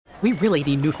We really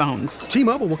need new phones.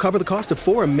 T-Mobile will cover the cost of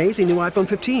 4 amazing new iPhone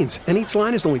 15s, and each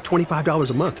line is only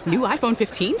 $25 a month. New iPhone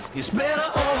 15s? It's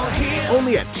better over here.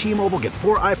 Only at T-Mobile, get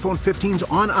 4 iPhone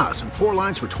 15s on us and 4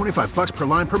 lines for $25 per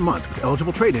line per month with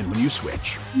eligible trade-in when you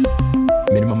switch.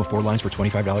 Minimum of 4 lines for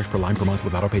 $25 per line per month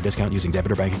with autopay discount using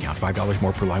debit or bank account. $5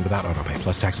 more per line without autopay,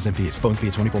 plus taxes and fees. Phone fee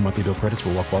at 24 monthly bill credits for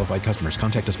well-qualified customers.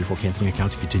 Contact us before canceling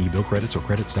account to continue bill credits or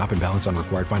credit stop and balance on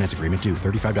required finance agreement due.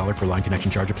 $35 per line connection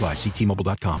charge applies. See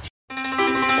T-Mobile.com.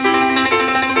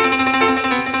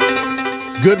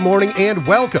 Good morning and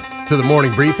welcome to the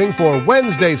morning briefing for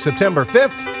Wednesday, September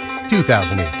 5th,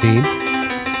 2018.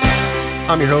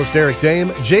 I'm your host, Eric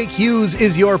Dame. Jake Hughes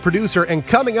is your producer, and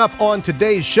coming up on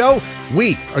today's show,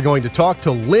 we are going to talk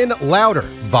to Lynn Lauder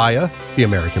via the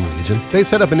American Legion. They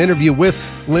set up an interview with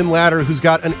Lynn Lauder, who's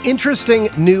got an interesting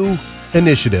new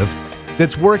initiative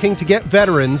that's working to get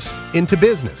veterans into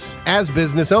business as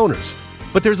business owners.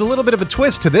 But there's a little bit of a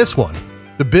twist to this one.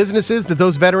 The businesses that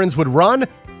those veterans would run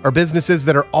are businesses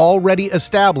that are already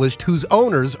established, whose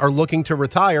owners are looking to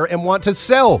retire and want to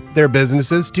sell their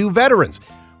businesses to veterans.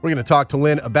 We're going to talk to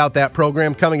Lynn about that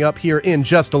program coming up here in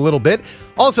just a little bit.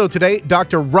 Also today,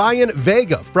 Dr. Ryan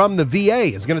Vega from the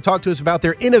VA is going to talk to us about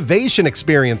their innovation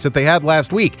experience that they had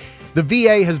last week. The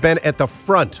VA has been at the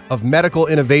front of medical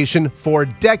innovation for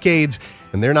decades,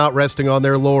 and they're not resting on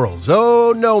their laurels.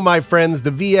 Oh no, my friends, the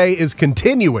VA is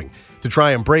continuing to try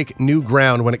and break new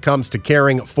ground when it comes to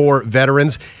caring for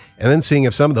veterans, and then seeing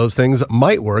if some of those things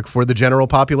might work for the general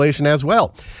population as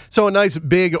well. So a nice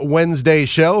big Wednesday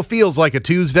show. Feels like a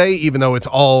Tuesday, even though it's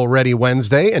already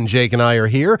Wednesday, and Jake and I are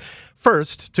here.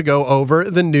 First, to go over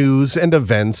the news and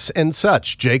events and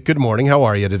such. Jake, good morning. How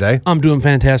are you today? I'm doing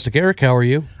fantastic. Eric, how are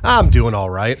you? I'm doing all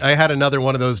right. I had another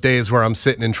one of those days where I'm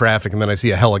sitting in traffic and then I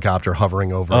see a helicopter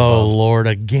hovering over. Oh, above. Lord,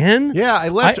 again? Yeah, I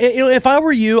left. If I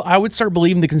were you, I would start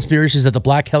believing the conspiracies that the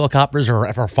black helicopters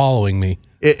are following me.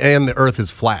 And the earth is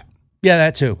flat. Yeah,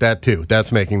 that too. That too.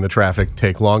 That's making the traffic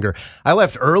take longer. I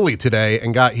left early today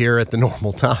and got here at the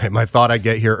normal time. I thought I'd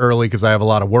get here early because I have a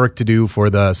lot of work to do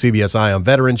for the CBS Eye on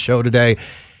Veterans show today,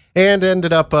 and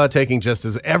ended up taking just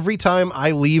as every time I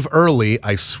leave early,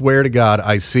 I swear to God,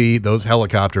 I see those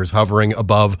helicopters hovering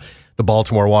above the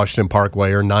Baltimore-Washington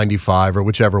Parkway or 95 or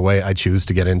whichever way I choose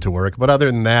to get into work. But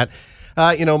other than that,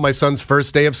 my son's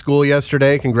first day of school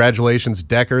yesterday. Congratulations,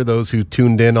 Decker. Those who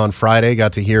tuned in on Friday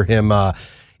got to hear him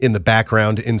in the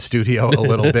background in studio a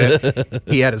little bit.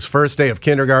 He had his first day of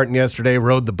kindergarten yesterday,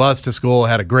 rode the bus to school,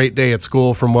 had a great day at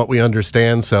school from what we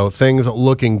understand. So things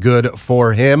looking good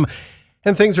for him.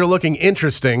 And things are looking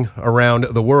interesting around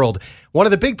the world. One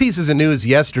of the big pieces of news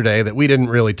yesterday that we didn't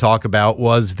really talk about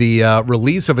was the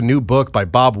release of a new book by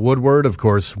Bob Woodward. Of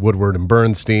course, Woodward and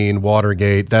Bernstein,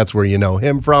 Watergate, that's where you know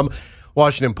him from.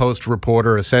 Washington Post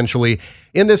reporter, essentially.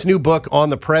 In this new book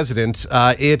on the president,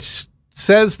 it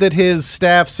says that his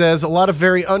staff says a lot of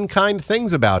very unkind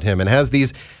things about him and has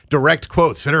these direct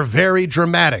quotes that are very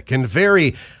dramatic and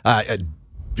very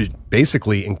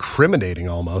basically incriminating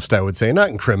almost, I would say. Not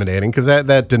incriminating because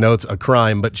that denotes a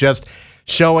crime, but just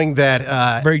showing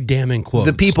that very damning quotes.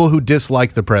 The people who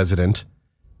dislike the president,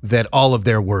 that all of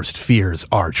their worst fears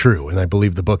are true. And I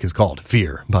believe the book is called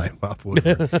Fear by Bob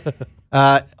Woodward.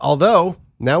 Although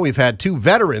now we've had 2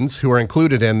 veterans who are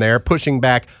included in there pushing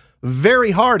back very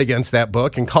hard against that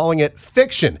book and calling it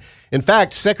fiction. In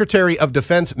fact, Secretary of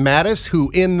Defense Mattis,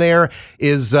 who in there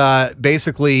is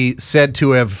basically said to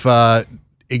have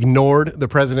ignored the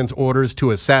president's orders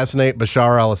to assassinate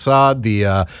Bashar al-Assad,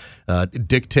 the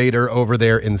dictator over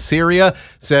there in Syria,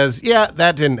 says, yeah,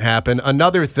 that didn't happen.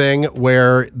 Another thing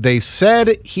where they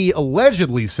said, he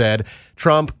allegedly said,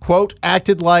 Trump, quote,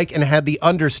 acted like and had the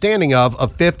understanding of a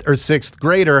 5th or 6th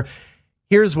grader.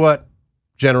 Here's what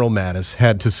General Mattis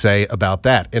had to say about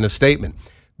that in a statement.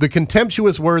 The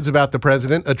contemptuous words about the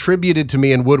president attributed to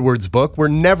me in Woodward's book were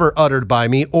never uttered by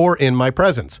me or in my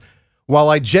presence. While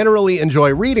I generally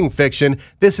enjoy reading fiction,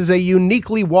 this is a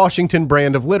uniquely Washington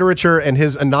brand of literature, and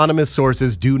his anonymous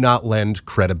sources do not lend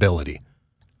credibility.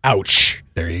 Ouch.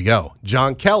 There you go.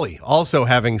 John Kelly also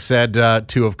having said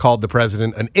to have called the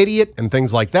president an idiot and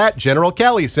things like that. General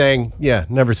Kelly saying, yeah,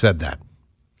 never said that.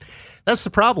 That's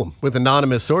the problem with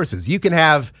anonymous sources. You can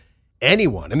have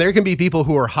anyone, and there can be people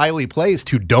who are highly placed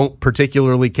who don't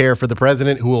particularly care for the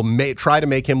president, who will try to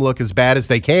make him look as bad as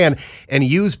they can and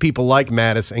use people like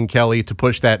Mattis and Kelly to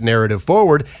push that narrative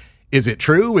forward. Is it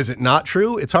true? Is it not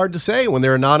true? It's hard to say when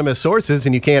they're anonymous sources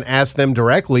and you can't ask them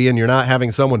directly and you're not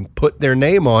having someone put their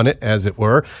name on it, as it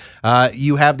were.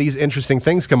 You have these interesting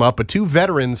things come up, but 2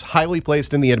 veterans highly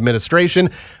placed in the administration,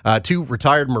 2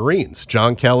 retired Marines,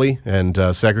 John Kelly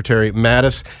and Secretary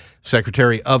Mattis,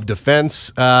 Secretary of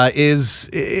Defense,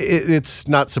 it's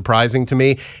not surprising to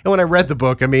me. And when I read the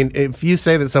book, I mean, if you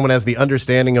say that someone has the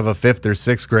understanding of a 5th or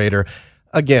 6th grader,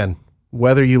 again,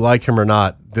 whether you like him or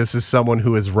not, this is someone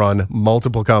who has run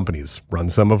multiple companies, run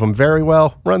some of them very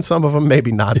well, run some of them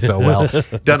maybe not so well,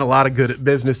 done a lot of good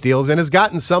business deals, and has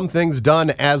gotten some things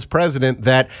done as president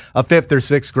that a 5th or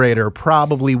 6th grader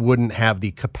probably wouldn't have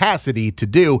the capacity to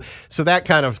do. So that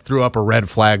kind of threw up a red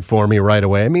flag for me right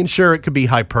away. I mean, sure, it could be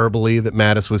hyperbole that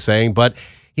Mattis was saying, but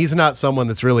he's not someone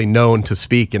that's really known to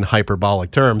speak in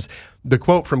hyperbolic terms. The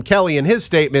quote from Kelly in his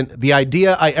statement, "The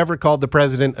idea I ever called the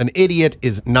president an idiot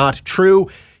is not true."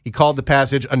 He called the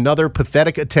passage another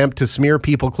pathetic attempt to smear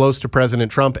people close to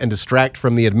President Trump and distract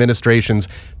from the administration's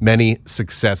many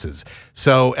successes.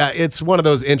 So it's one of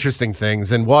those interesting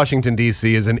things, and Washington,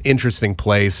 D.C. is an interesting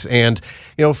place. And,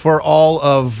 you know, for all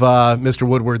of Mr.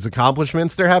 Woodward's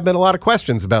accomplishments, there have been a lot of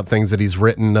questions about things that he's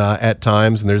written at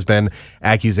times, and there's been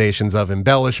accusations of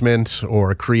embellishment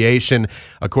or creation.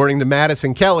 According to Mattis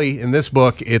and Kelly, in this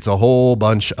book, it's a whole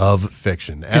bunch of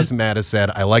fiction. As Mattis said,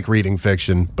 I like reading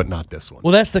fiction, but not this one.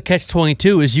 Well, that's the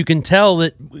catch-22 is you can tell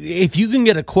that if you can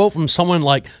get a quote from someone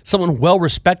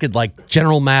well-respected like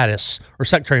General Mattis or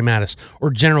Secretary Mattis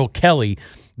or General Kelly,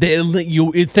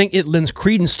 you think it lends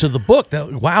credence to the book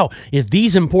that, wow, if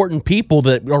these important people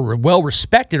that are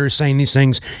well-respected are saying these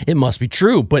things, it must be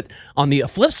true. But on the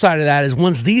flip side of that is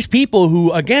once these people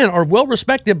who, again, are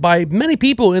well-respected by many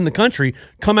people in the country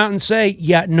come out and say,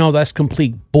 yeah, no, that's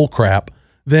complete bullcrap,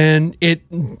 then it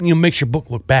makes your book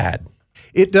look bad.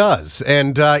 It does.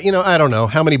 And, I don't know.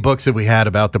 How many books have we had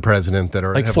about the president that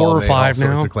are like have 4 all or made 5 all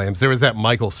now? sorts of claims? There was that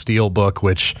Michael Steele book,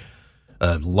 which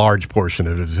a large portion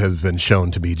of it has been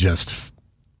shown to be just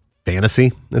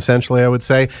fantasy, essentially, I would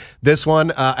say. This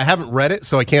one, I haven't read it,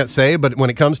 so I can't say. But when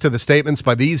it comes to the statements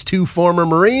by these two former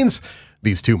Marines,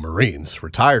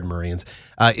 retired Marines,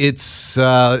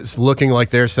 it's looking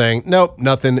like they're saying, nope,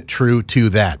 nothing true to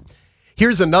that.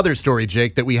 Here's another story,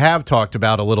 Jake, that we have talked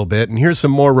about a little bit, and here's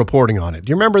some more reporting on it. Do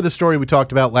you remember the story we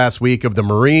talked about last week of the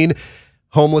Marine,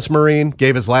 homeless Marine,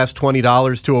 gave his last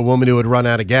 $20 to a woman who had run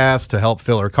out of gas to help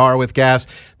fill her car with gas?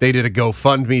 They did a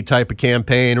GoFundMe type of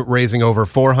campaign, raising over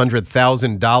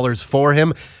 $400,000 for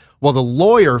him. Well, the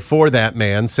lawyer for that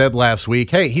man said last week,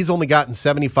 hey, he's only gotten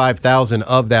 $75,000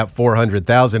 of that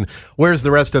 $400,000. Where's the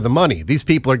rest of the money? These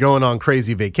people are going on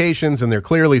crazy vacations, and they're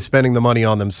clearly spending the money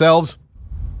on themselves.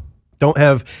 Don't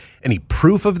have any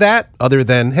proof of that other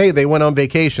than, hey, they went on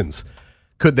vacations.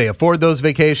 Could they afford those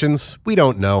vacations? We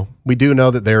don't know. We do know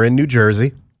that they're in New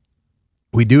Jersey.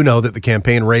 We do know that the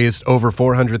campaign raised over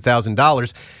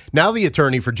 $400,000. Now the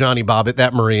attorney for Johnny Bobbitt,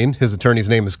 that Marine, his attorney's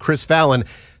name is Chris Fallon,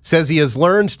 says he has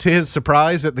learned to his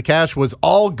surprise that the cash was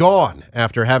all gone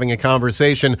after having a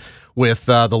conversation with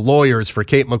the lawyers for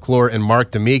Kate McClure and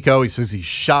Mark D'Amico. He says he's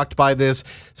shocked by this,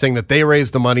 saying that they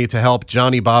raised the money to help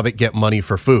Johnny Bobbitt get money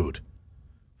for food.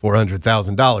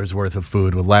 $400,000 worth of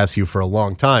food would last you for a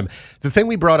long time. The thing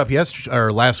we brought up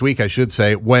last week, I should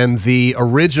say, when the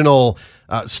original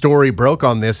story broke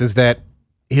on this is that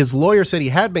his lawyer said he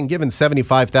had been given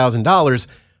 $75,000,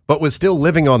 but was still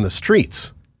living on the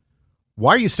streets.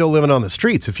 Why are you still living on the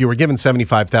streets if you were given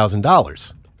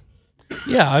 $75,000?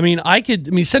 Yeah,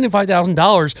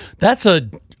 $75,000, that's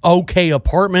a okay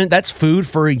apartment. That's food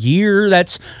for a year.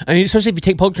 Especially if you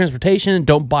take public transportation and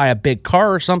don't buy a big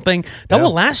car or something, that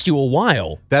will last you a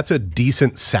while. That's a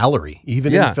decent salary,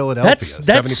 even in Philadelphia.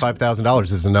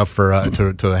 $75,000 is enough for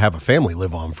to have a family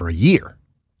live on for a year.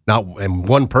 Not in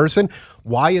one person.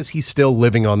 Why is he still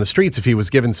living on the streets if he was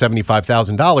given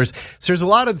 $75,000? So there's a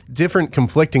lot of different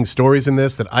conflicting stories in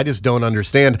this that I just don't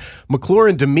understand. McClure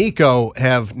and D'Amico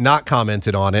have not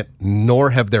commented on it,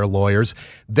 nor have their lawyers.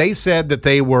 They said that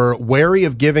they were wary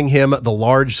of giving him the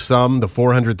large sum, the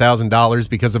 $400,000,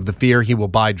 because of the fear he will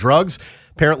buy drugs.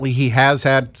 Apparently, he has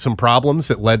had some problems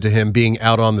that led to him being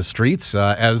out on the streets,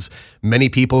 as many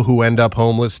people who end up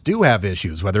homeless do have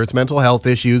issues, whether it's mental health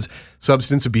issues,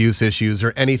 substance abuse issues,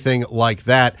 or anything like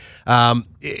that.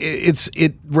 It's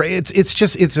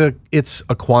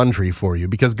a quandary for you,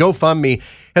 because GoFundMe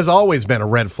has always been a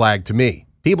red flag to me.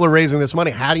 People are raising this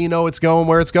money. How do you know it's going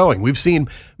where it's going? We've seen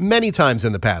many times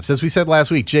in the past. As we said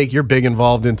last week, Jake, you're big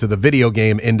involved into the video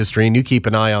game industry, and you keep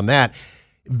an eye on that.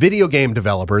 Video game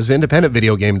developers, independent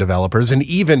video game developers, and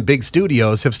even big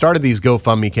studios have started these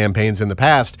GoFundMe campaigns in the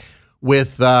past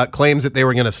with claims that they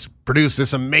were going to produce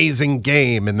this amazing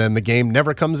game, and then the game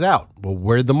never comes out. Well,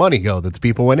 where'd the money go that the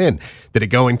people went in? Did it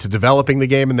go into developing the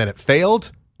game and then it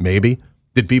failed? Maybe.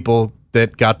 Did people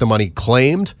that got the money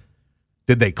claimed?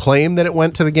 Did they claim that it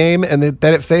went to the game and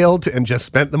that it failed and just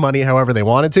spent the money however they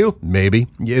wanted to? Maybe.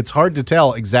 It's hard to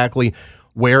tell exactly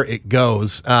where it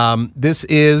goes. This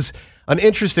is an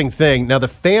interesting thing. Now, the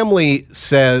family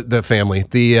said,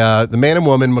 the man and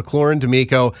woman, McClure and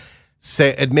D'Amico,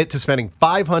 admit to spending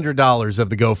 $500 of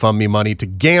the GoFundMe money to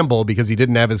gamble because he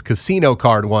didn't have his casino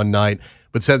card one night,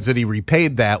 but says that he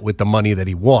repaid that with the money that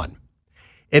he won.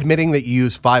 Admitting that you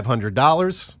used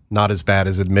 $500, not as bad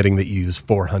as admitting that you used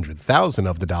 $400,000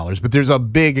 of the dollars, but there's a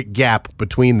big gap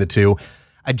between the two.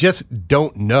 I just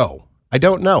don't know. I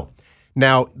don't know.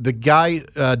 Now, the guy,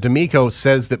 D'Amico,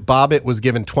 says that Bobbitt was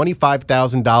given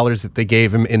 $25,000 that they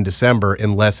gave him in December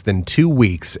in less than 2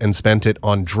 weeks and spent it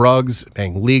on drugs,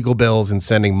 paying legal bills, and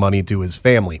sending money to his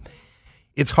family.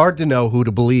 It's hard to know who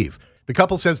to believe. The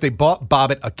couple says they bought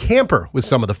Bobbitt a camper with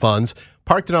some of the funds,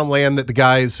 parked it on land that the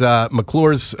guy's,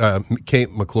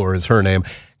 Kate McClure is her name,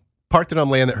 parked it on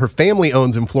land that her family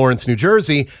owns in Florence, New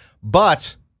Jersey,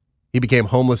 but he became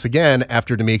homeless again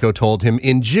after D'Amico told him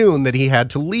in June that he had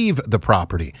to leave the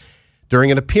property.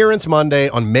 During an appearance Monday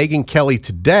on Megyn Kelly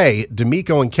Today,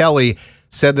 D'Amico and Kelly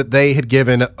said that they had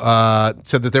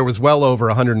said that there was well over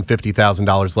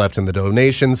 $150,000 left in the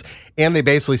donations, and they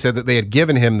basically said that they had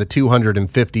given him the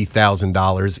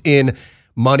 $250,000 in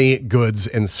money, goods,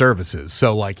 and services.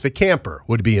 So, like, the camper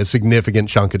would be a significant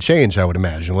chunk of change, I would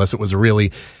imagine, unless it was a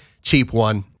really cheap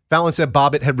one. Fallon said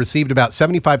Bobbitt had received about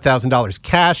 $75,000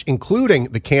 cash, including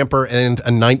the camper and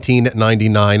a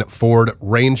 1999 Ford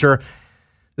Ranger.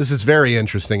 This is very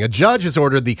interesting. A judge has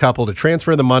ordered the couple to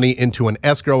transfer the money into an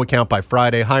escrow account by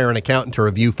Friday, hire an accountant to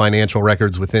review financial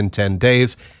records within 10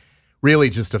 days. Really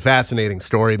just a fascinating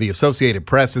story. The Associated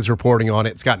Press is reporting on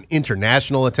it. It's gotten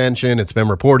international attention. It's been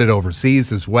reported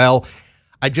overseas as well.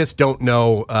 I just don't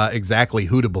know exactly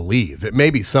who to believe. It may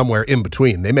be somewhere in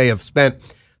between. They may have spent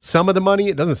some of the money.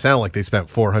 It doesn't sound like they spent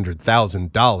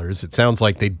 $400,000. It sounds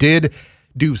like they did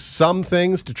do some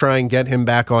things to try and get him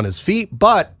back on his feet,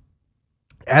 but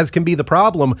as can be the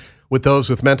problem with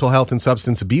those with mental health and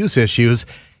substance abuse issues,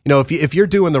 you know, if you're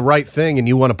doing the right thing and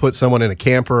you want to put someone in a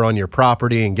camper on your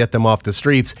property and get them off the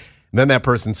streets, and then that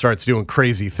person starts doing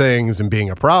crazy things and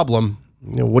being a problem,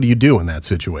 you know, what do you do in that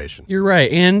situation? You're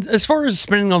right. And as far as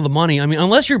spending all the money, I mean,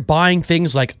 unless you're buying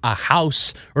things like a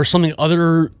house or something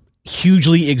other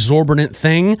hugely exorbitant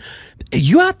thing,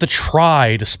 you have to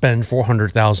try to spend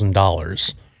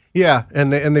 $400,000. Yeah,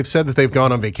 and they've said that they've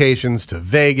gone on vacations to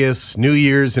Vegas, New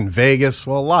Year's in Vegas.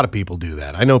 Well, a lot of people do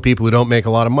that. I know people who don't make a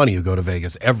lot of money who go to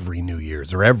Vegas every New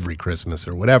Year's or every Christmas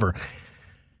or whatever.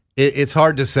 It's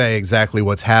hard to say exactly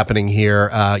what's happening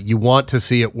here. You want to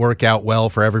see it work out well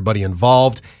for everybody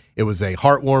involved. It was a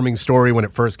heartwarming story when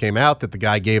it first came out that the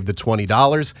guy gave the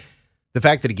 $20. The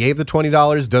fact that he gave the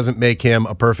 $20 doesn't make him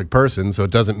a perfect person, so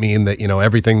it doesn't mean that, you know,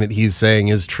 everything that he's saying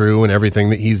is true and everything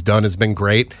that he's done has been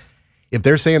great. If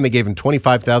they're saying they gave him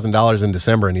 $25,000 in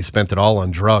December and he spent it all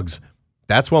on drugs,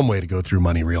 that's one way to go through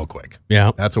money real quick.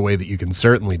 Yeah. That's a way that you can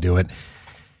certainly do it.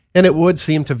 And it would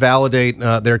seem to validate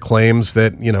their claims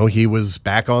that, you know, he was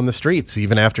back on the streets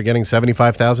even after getting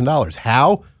 $75,000.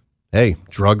 How? Hey,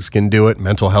 drugs can do it.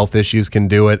 Mental health issues can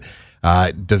do it.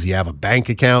 Does he have a bank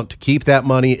account to keep that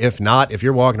money? If not, if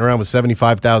you're walking around with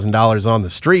 $75,000 on the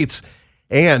streets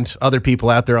and other people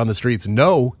out there on the streets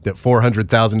know that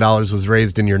 $400,000 was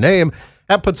raised in your name,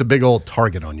 that puts a big old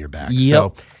target on your back. Yep.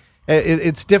 So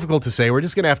it's difficult to say. We're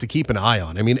just going to have to keep an eye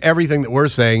on. I mean, everything that we're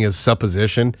saying is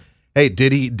supposition. Hey,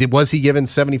 was he given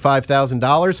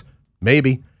 $75,000?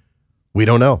 Maybe. We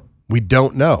don't know. We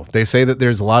don't know. They say that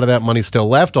there's a lot of that money still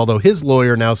left, although his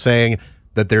lawyer now saying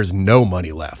that there's no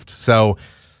money left. So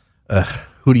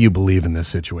who do you believe in this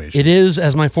situation? It is,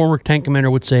 as my former tank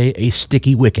commander would say, a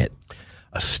sticky wicket.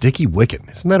 A sticky wicket.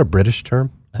 Isn't that a British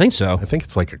term? I think so. I think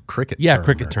it's like a cricket term. Yeah,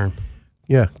 cricket term.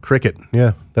 Yeah, cricket.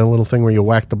 Yeah, that little thing where you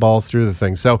whack the balls through the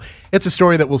thing. So it's a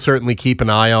story that we'll certainly keep an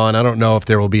eye on. I don't know if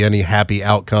there will be any happy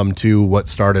outcome to what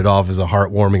started off as a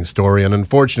heartwarming story. And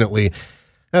unfortunately,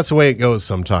 that's the way it goes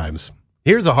sometimes.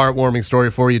 Here's a heartwarming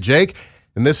story for you, Jake.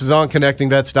 And this is on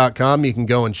ConnectingVets.com. You can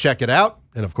go and check it out.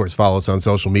 And, of course, follow us on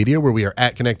social media where we are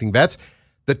at Connecting Vets.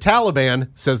 The Taliban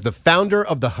says the founder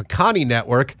of the Haqqani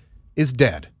Network is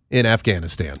dead in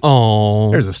Afghanistan.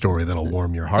 Oh. There's a story that'll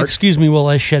warm your heart. Excuse me while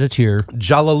I shed a tear.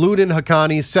 Jalaluddin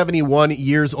Haqqani, 71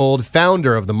 years old,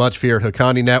 founder of the much-feared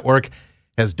Haqqani Network,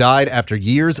 has died after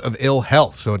years of ill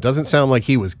health. So it doesn't sound like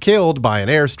he was killed by an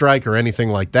airstrike or anything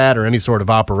like that or any sort of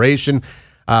operation,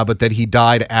 but that he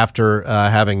died after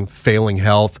having failing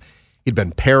health. He'd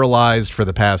been paralyzed for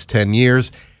the past 10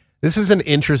 years. This is an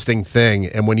interesting thing,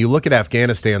 and when you look at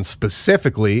Afghanistan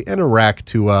specifically, and Iraq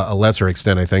to a lesser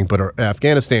extent, I think, but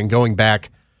Afghanistan going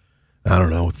back,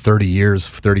 30 years,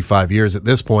 35 years at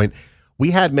this point, we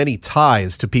had many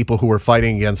ties to people who were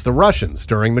fighting against the Russians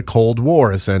during the Cold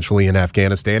War, essentially in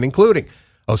Afghanistan, including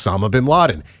Osama bin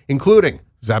Laden, including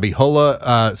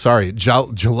Jalaluddin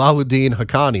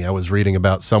Haqqani. I was reading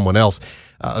about someone else,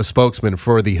 a spokesman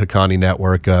for the Haqqani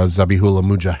network, Zabihullah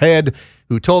Mujahid,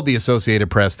 who told the Associated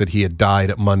Press that he had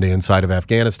died Monday inside of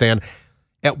Afghanistan.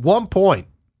 At one point,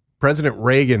 President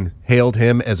Reagan hailed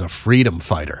him as a freedom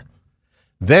fighter.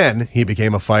 Then he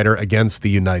became a fighter against the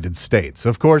United States.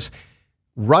 Of course,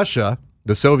 Russia,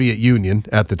 the Soviet Union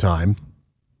at the time,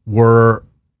 were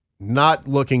not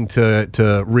looking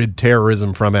to rid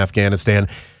terrorism from Afghanistan.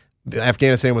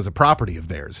 Afghanistan was a property of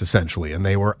theirs, essentially, and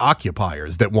they were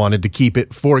occupiers that wanted to keep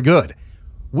it for good.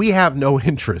 We have no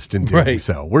interest in doing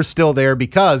so. We're still there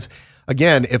because,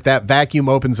 again, if that vacuum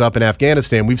opens up in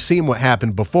Afghanistan, we've seen what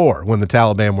happened before when the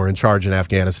Taliban were in charge in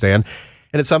Afghanistan,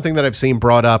 and it's something that I've seen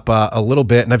brought up a little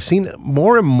bit, and I've seen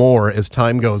more and more as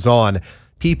time goes on,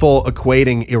 people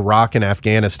equating Iraq and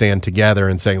Afghanistan together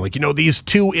and saying, like, these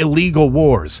two illegal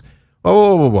wars.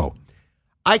 Whoa.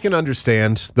 I can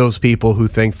understand those people who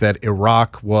think that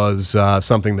Iraq was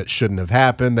something that shouldn't have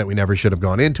happened, that we never should have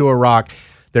gone into Iraq.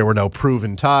 There were no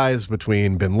proven ties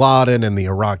between bin Laden and the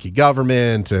Iraqi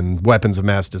government, and weapons of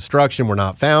mass destruction were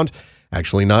not found.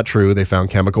 Actually, not true. They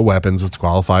found chemical weapons, which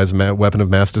qualifies as a weapon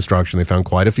of mass destruction. They found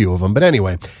quite a few of them. But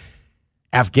anyway,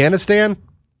 Afghanistan,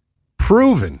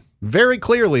 proven very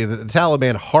clearly that the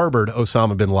Taliban harbored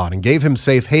Osama bin Laden, gave him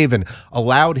safe haven,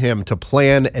 allowed him to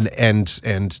plan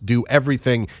and do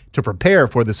everything to prepare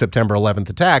for the September 11th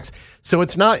attacks. So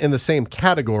it's not in the same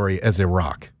category as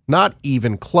Iraq, not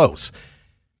even close.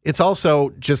 It's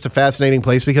also just a fascinating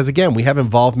place because, again, we have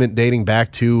involvement dating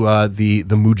back to the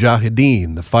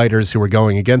Mujahideen, the fighters who were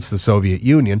going against the Soviet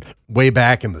Union way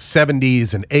back in the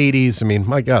 70s and 80s. I mean,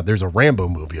 my God, there's a Rambo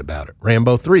movie about it.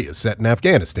 Rambo 3 is set in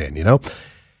Afghanistan,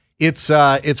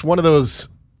 It's one of those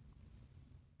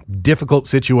difficult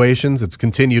situations. It's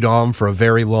continued on for a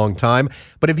very long time.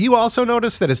 But have you also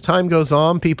noticed that as time goes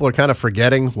on, people are kind of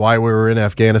forgetting why we were in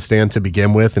Afghanistan to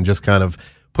begin with and just kind of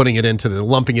lumping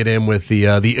it in with the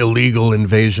illegal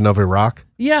invasion of Iraq?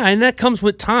 Yeah, and that comes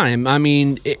with time. I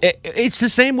mean, it's the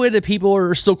same way that people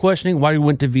are still questioning why we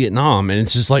went to Vietnam. And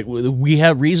it's just like we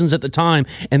have reasons at the time,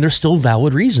 and they're still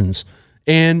valid reasons.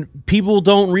 And people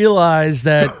don't realize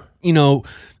that,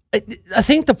 I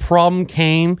think the problem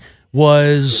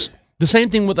was the same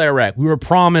thing with Iraq. We were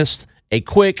promised a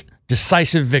quick,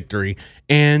 decisive victory,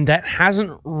 and that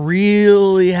hasn't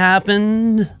really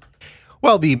happened.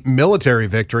 Well, the military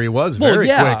victory was very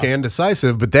quick and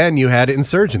decisive, but then you had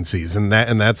insurgencies, and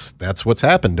that's what's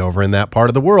happened over in that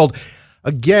part of the world.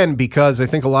 Again, because I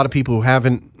think a lot of people who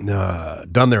haven't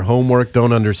done their homework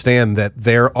don't understand that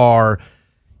there are,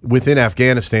 within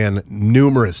Afghanistan,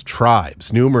 numerous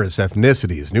tribes, numerous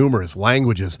ethnicities, numerous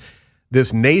languages.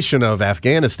 This nation of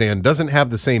Afghanistan doesn't have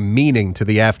the same meaning to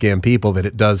the Afghan people that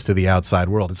it does to the outside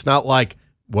world. It's not like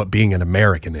what being an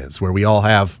American is, where we all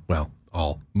have,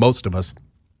 most of us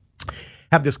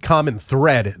have this common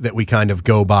thread that we kind of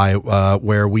go by,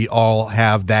 where we all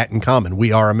have that in common.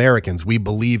 We are Americans. We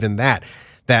believe in that.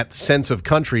 That sense of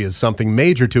country is something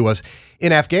major to us.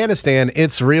 In Afghanistan,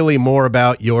 it's really more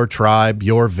about your tribe,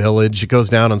 your village. It goes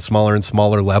down on smaller and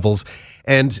smaller levels.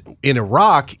 And in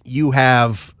Iraq, you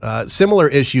have similar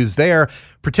issues there,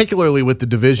 particularly with the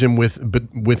division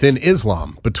within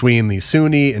Islam between the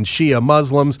Sunni and Shia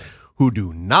Muslims, who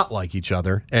do not like each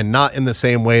other, and not in the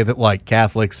same way that like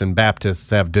Catholics and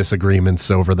Baptists have disagreements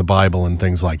over the Bible and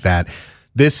things like that.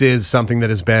 This is something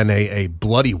that has been a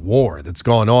bloody war that's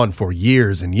gone on for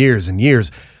years and years and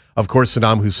years. Of course,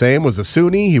 Saddam Hussein was a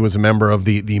Sunni. He was a member of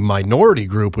the minority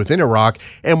group within Iraq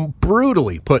and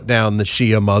brutally put down the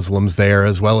Shia Muslims there,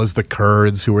 as well as the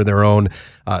Kurds, who were their own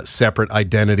separate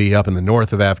identity up in the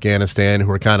north of Afghanistan, who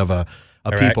are kind of a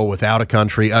people without a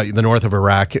country, the north of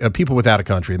Iraq, people without a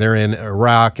country. They're in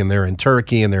Iraq, and they're in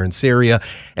Turkey, and they're in Syria,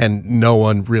 and no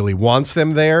one really wants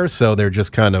them there, so they're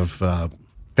just kind of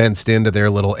fenced into their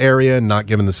little area and not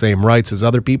given the same rights as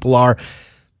other people are.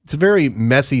 It's a very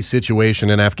messy situation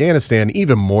in Afghanistan,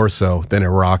 even more so than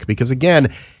Iraq, because,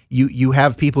 again, you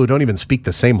have people who don't even speak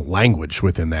the same language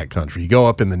within that country. You go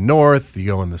up in the north, you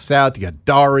go in the south, you got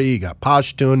Dari, you got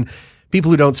Pashtun,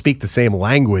 people who don't speak the same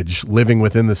language living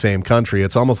within the same country.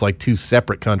 It's almost like two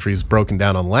separate countries broken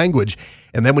down on language.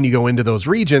 And then when you go into those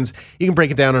regions, you can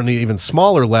break it down on an even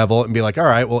smaller level and be like, all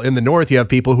right, well, in the north, you have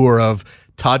people who are of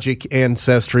Tajik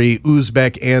ancestry,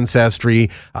 Uzbek ancestry,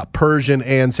 Persian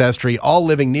ancestry, all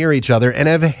living near each other and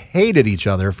have hated each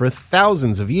other for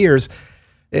thousands of years.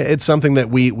 It's something that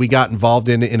we got involved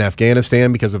in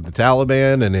Afghanistan because of the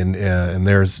Taliban and in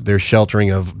their sheltering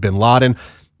of bin Laden.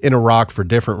 in Iraq for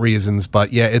different reasons.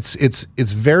 But yeah, it's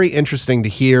very interesting to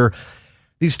hear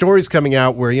these stories coming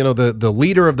out where, the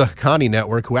leader of the Haqqani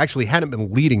network, who actually hadn't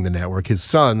been leading the network, his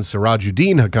son,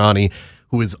 Sirajuddin Haqqani,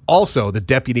 who is also the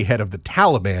deputy head of the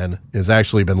Taliban, has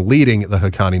actually been leading the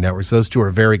Haqqani network. So those two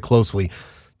are very closely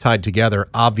tied together,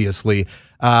 obviously.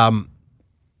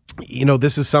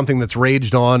 This is something that's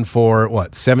raged on for,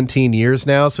 17 years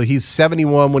now? So he's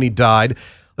 71 when he died.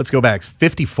 Let's go back.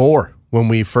 54 when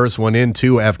we first went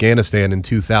into Afghanistan in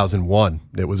 2001.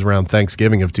 It was around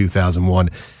Thanksgiving of 2001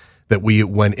 that we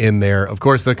went in there. Of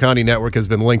course, the Haqqani network has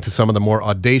been linked to some of the more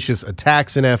audacious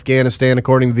attacks in Afghanistan,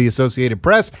 according to the Associated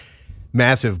Press.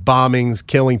 Massive bombings,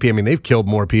 killing people. I mean, they've killed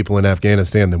more people in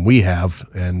Afghanistan than we have,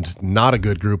 and not a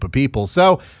good group of people.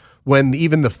 So when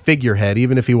even the figurehead,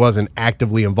 even if he wasn't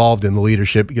actively involved in the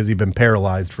leadership because he'd been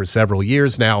paralyzed for several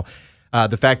years now,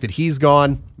 the fact that he's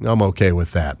gone, I'm okay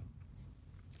with that.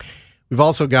 We've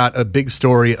also got a big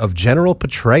story of General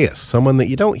Petraeus, someone that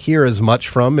you don't hear as much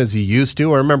from as you used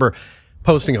to. I remember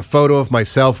posting a photo of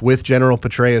myself with General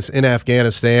Petraeus in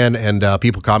Afghanistan, and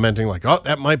people commenting like, oh,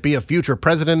 that might be a future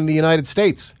president of the United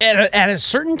States. At a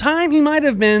certain time, he might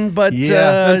have been, but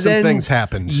then some things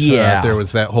happened. Yeah. There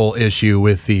was that whole issue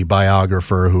with the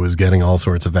biographer who was getting all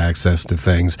sorts of access to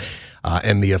things,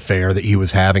 and the affair that he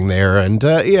was having there. And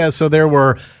so there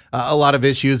were a lot of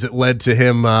issues that led to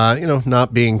him,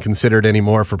 not being considered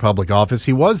anymore for public office.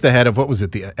 He was the head of,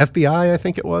 the FBI, I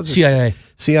think it was? CIA.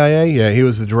 CIA, yeah. He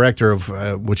was the director of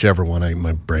whichever one.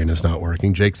 My brain is not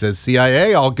working. Jake says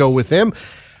CIA, I'll go with him.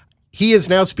 He is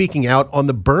now speaking out on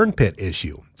the burn pit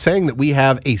issue, saying that we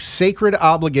have a sacred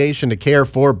obligation to care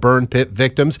for burn pit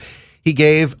victims. He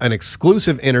gave an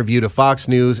exclusive interview to Fox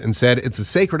News and said it's a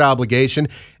sacred obligation,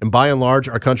 and by and large,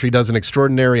 our country does an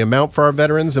extraordinary amount for our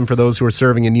veterans and for those who are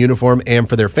serving in uniform and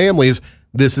for their families.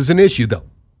 This is an issue, though,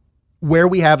 where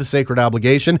we have a sacred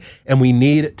obligation, and we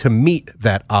need to meet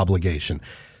that obligation.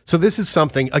 So this is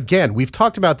something, again, we've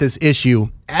talked about this issue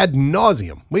ad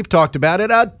nauseum. We've talked about it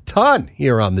a ton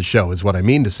here on the show, is what I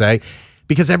mean to say,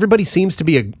 because everybody seems to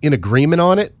be in agreement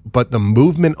on it, but the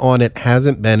movement on it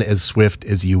hasn't been as swift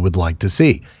as you would like to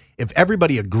see. If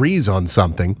everybody agrees on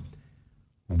something,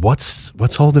 what's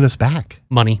holding us back?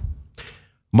 Money.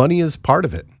 Money is part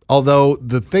of it. Although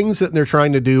the things that they're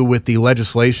trying to do with the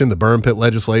legislation, the burn pit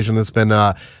legislation that's been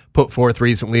put forth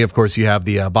recently, of course, you have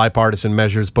the bipartisan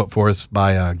measures put forth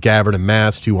by Gabbard and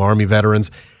Mast, two Army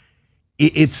veterans.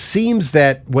 It seems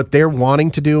that what they're wanting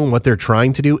to do and what they're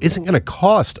trying to do isn't going to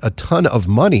cost a ton of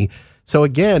money. So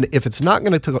again, if it's not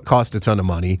going to cost a ton of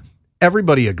money,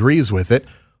 everybody agrees with it.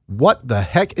 What the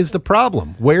heck is the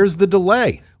problem? Where's the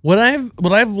delay? What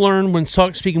I've learned when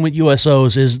speaking with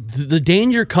USOs is the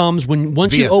danger comes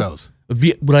once VSOs.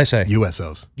 you what I say?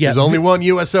 USOs. Yeah, there's only one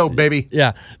USO, baby.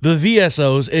 Yeah, the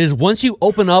VSOs is once you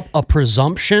open up a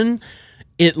presumption,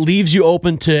 it leaves you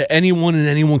open to anyone, and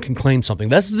anyone can claim something.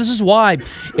 This is why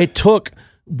it took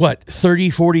 30,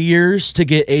 40 years to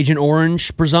get Agent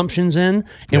Orange presumptions in,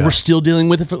 and we're still dealing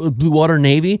with it with Blue Water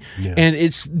Navy. Yeah. And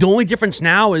it's the only difference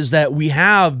now is that we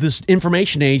have this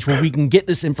information age where we can get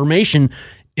this information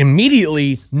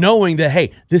immediately, knowing that,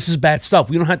 hey, this is bad stuff.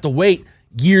 We don't have to wait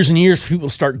years and years for people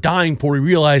to start dying before we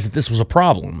realize that this was a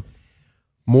problem.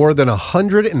 More than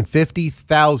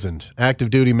 150,000 active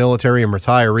duty military and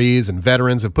retirees and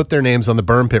veterans have put their names on the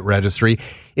burn pit registry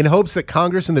in hopes that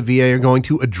Congress and the VA are going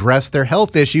to address their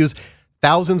health issues.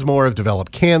 Thousands more have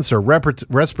developed cancer,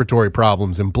 respiratory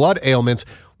problems, and blood ailments,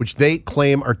 which they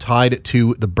claim are tied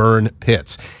to the burn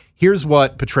pits. Here's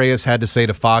what Petraeus had to say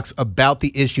to Fox about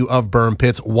the issue of burn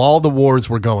pits while the wars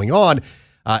were going on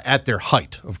at their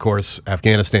height. Of course,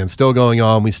 Afghanistan's still going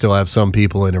on. We still have some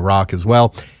people in Iraq as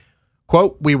well.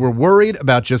 Quote, we were worried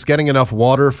about just getting enough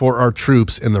water for our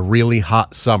troops in the really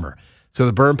hot summer. So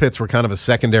the burn pits were kind of a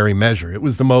secondary measure. It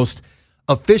was the most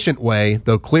efficient way,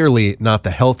 though clearly not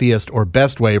the healthiest or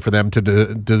best way for them to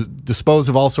dispose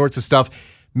of all sorts of stuff,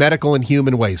 medical and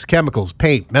human waste, chemicals,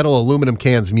 paint, metal, aluminum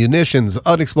cans, munitions,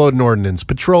 unexploded ordnance,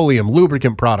 petroleum,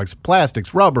 lubricant products,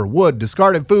 plastics, rubber, wood,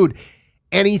 discarded food,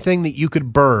 anything that you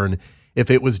could burn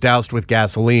if it was doused with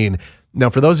gasoline. Now,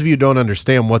 for those of you who don't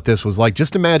understand what this was like,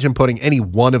 just imagine putting any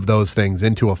one of those things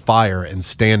into a fire and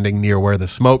standing near where the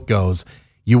smoke goes.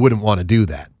 You wouldn't want to do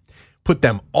that. Put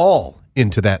them all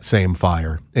into that same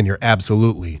fire, and you're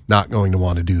absolutely not going to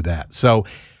want to do that. So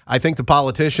I think the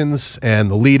politicians and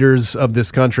the leaders of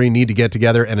this country need to get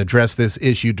together and address this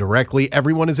issue directly.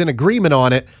 Everyone is in agreement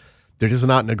on it. They're just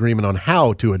not in agreement on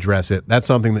how to address it. That's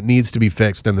something that needs to be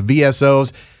fixed. And the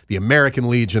VSOs, the American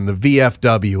Legion, the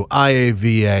VFW,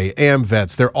 IAVA,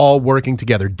 AMVETS, they're all working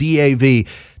together, DAV,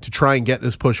 to try and get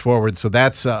this push forward. So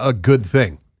that's a good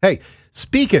thing. Hey,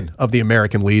 Speaking of the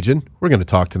American Legion, we're going to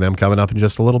talk to them coming up in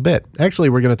just a little bit. Actually,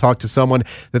 we're going to talk to someone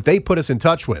that they put us in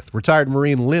touch with, retired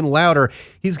Marine Lynn Louder.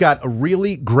 He's got a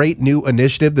really great new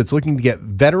initiative that's looking to get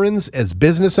veterans as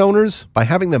business owners by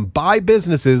having them buy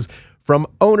businesses from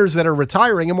owners that are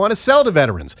retiring and want to sell to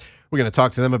veterans. We're going to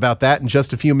talk to them about that in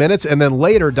just a few minutes. And then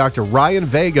later, Dr. Ryan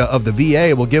Vega of the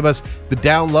VA will give us the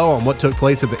down low on what took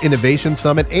place at the Innovation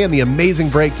Summit and the amazing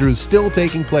breakthroughs still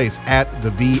taking place at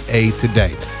the VA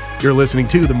today. You're listening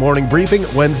to The Morning Briefing,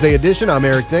 Wednesday edition. I'm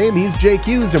Eric Dame. He's Jake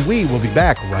Hughes, and we will be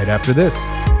back right after this.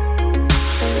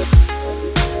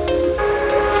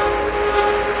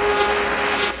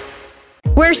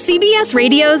 We're CBS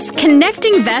Radio's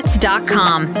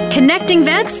ConnectingVets.com. Connecting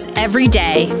vets every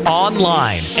day.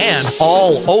 Online and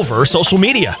all over social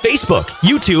media. Facebook,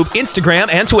 YouTube, Instagram,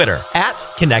 and Twitter at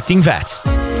Connecting Vets.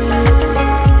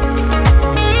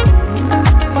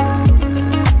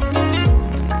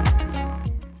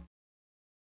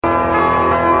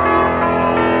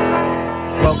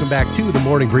 Welcome back to The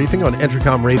Morning Briefing on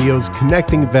Entercom Radio's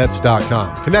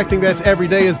ConnectingVets.com. Connecting Vets every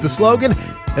day is the slogan,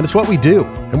 and it's what we do.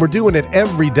 And we're doing it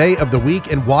every day of the week.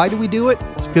 And why do we do it?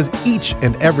 It's because each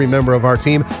and every member of our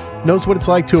team knows what it's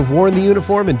like to have worn the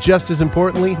uniform and, just as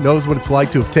importantly, knows what it's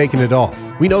like to have taken it off.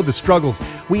 We know the struggles,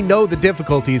 we know the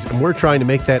difficulties, and we're trying to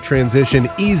make that transition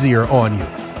easier on you.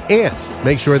 And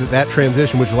make sure that that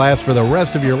transition, which lasts for the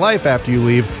rest of your life after you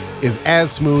leave, is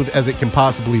as smooth as it can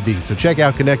possibly be. So check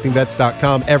out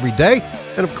ConnectingVets.com every day.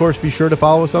 And of course, be sure to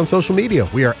follow us on social media.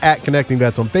 We are at Connecting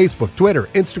Vets on Facebook, Twitter,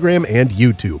 Instagram, and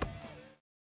YouTube.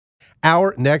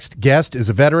 Our next guest is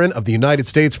a veteran of the United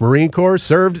States Marine Corps,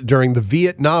 served during the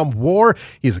Vietnam War.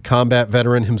 He's a combat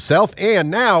veteran himself, and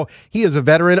now he is a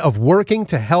veteran of working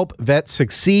to help vets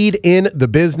succeed in the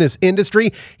business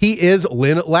industry. He is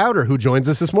Lynn Louder, who joins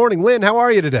us this morning. Lynn, how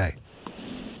are you today?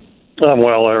 I'm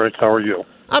well, Eric. How are you?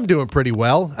 I'm doing pretty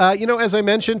well. As I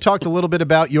mentioned, talked a little bit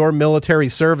about your military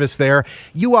service there.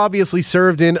 You obviously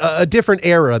served in a different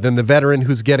era than the veteran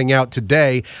who's getting out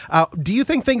today. Do you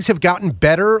think things have gotten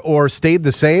better or stayed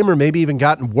the same or maybe even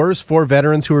gotten worse for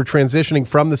veterans who are transitioning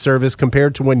from the service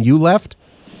compared to when you left?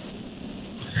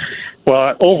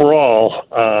 Well, overall,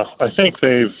 I think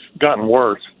they've gotten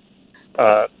worse,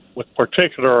 with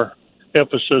particular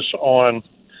emphasis on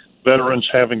veterans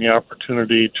having the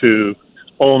opportunity to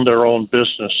own their own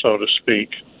business, so to speak.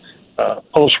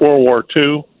 Post-World War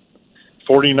II,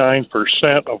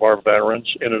 49% of our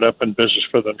veterans ended up in business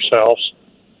for themselves.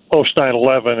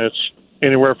 Post-9/11, it's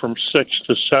anywhere from 6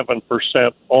 to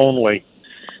 7% only.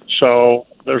 So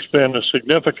there's been a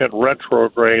significant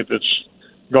retrograde that's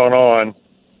gone on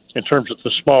in terms of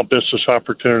the small business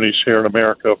opportunities here in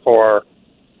America for our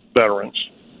veterans.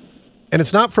 And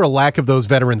it's not for a lack of those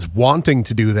veterans wanting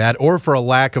to do that or for a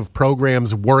lack of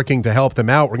programs working to help them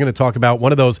out. We're going to talk about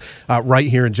one of those right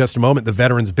here in just a moment, the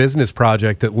Veterans Business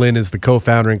Project that Lynn is the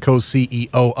co-founder and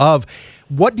co-CEO of.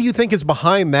 What do you think is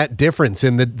behind that difference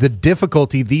in the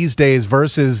difficulty these days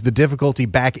versus the difficulty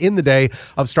back in the day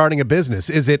of starting a business?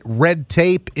 Is it red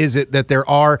tape? Is it that there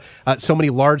are so many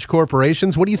large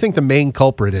corporations? What do you think the main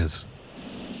culprit is?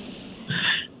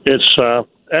 It's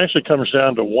actually comes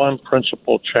down to one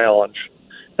principal challenge,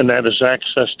 and that is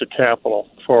access to capital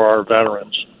for our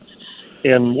veterans.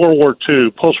 In World War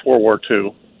II, post-World War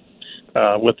II,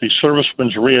 with the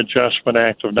Servicemen's Readjustment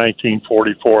Act of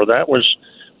 1944, that was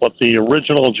what the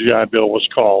original GI Bill was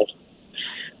called.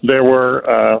 There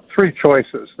were three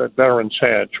choices that veterans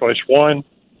had. Choice one,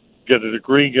 get a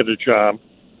degree, get a job.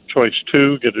 Choice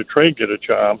two, get a trade, get a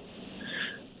job.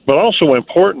 But also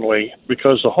importantly,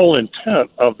 because the whole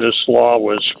intent of this law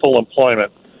was full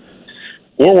employment,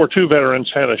 World War II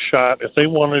veterans had a shot if they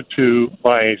wanted to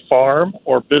buy a farm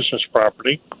or business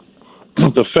property.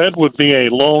 The Fed would be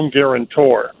a loan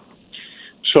guarantor.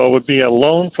 So it would be a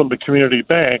loan from the community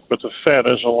bank, but the Fed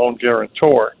as a loan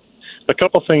guarantor. A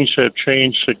couple things have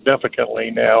changed significantly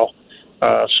now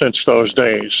since those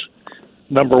days.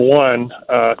 Number one,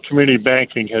 community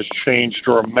banking has changed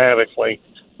dramatically.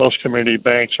 Most community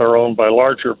banks are owned by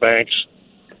larger banks.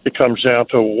 It comes down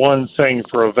to one thing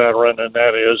for a veteran, and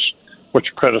that is what's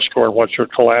your credit score and what's your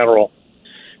collateral.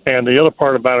 And the other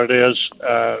part about it is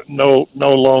no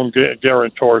loan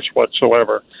guarantors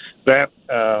whatsoever. That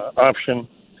option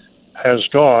has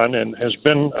gone and has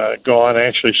been gone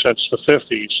actually since the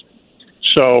 50s.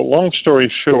 So long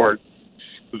story short,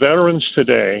 veterans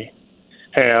today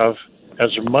have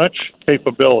as much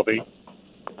capability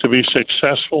to be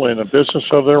successful in a business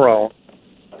of their own,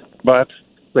 but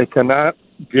they cannot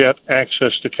get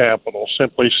access to capital.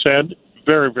 Simply said,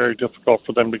 very, very difficult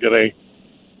for them to get a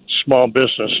small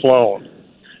business loan.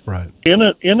 Right. In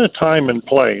a time and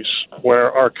place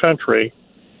where our country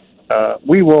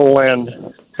we will lend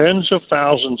tens of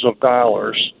thousands of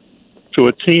dollars to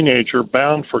a teenager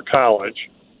bound for college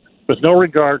with no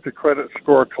regard to credit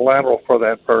score collateral for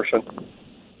that person.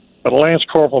 But a Lance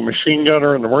Corporal machine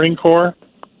gunner in the Marine Corps,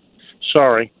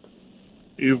 sorry,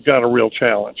 you've got a real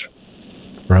challenge.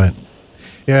 Right.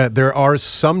 Yeah, there are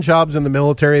some jobs in the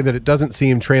military that it doesn't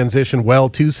seem transition well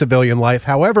to civilian life.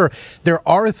 However, there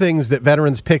are things that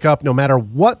veterans pick up no matter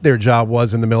what their job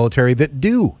was in the military that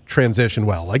do transition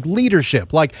well, like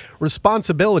leadership, like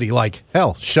responsibility, like,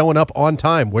 hell, showing up on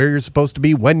time, where you're supposed to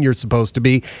be, when you're supposed to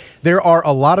be. There are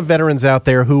a lot of veterans out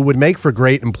there who would make for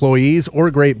great employees or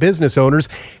great business owners.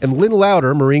 And Lynn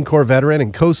Lauder, Marine Corps veteran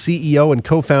and co-CEO and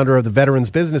co-founder of the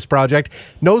Veterans Business Project,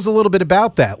 knows a little bit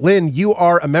about that. Lynn, you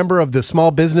are a member of the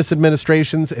Small Business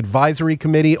Administration's Advisory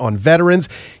Committee on Veterans.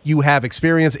 You have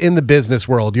experience in the business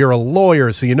world. You're a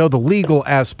lawyer, so you know the legal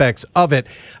aspects of it.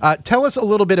 Tell us a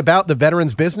little bit about the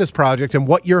Veterans Business Project and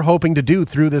what you're hoping to do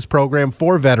through this program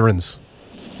for veterans.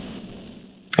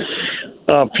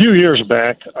 A few years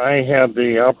back, I had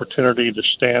the opportunity to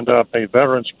stand up a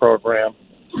veterans program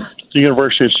at the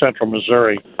University of Central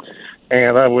Missouri,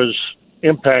 and I was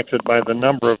impacted by the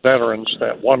number of veterans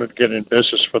that wanted to get in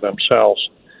business for themselves.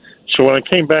 So when I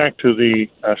came back to the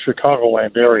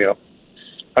Chicagoland area,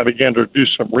 I began to do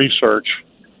some research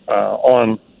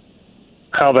on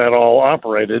how that all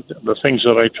operated. The things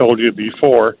that I told you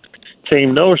before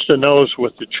came nose to nose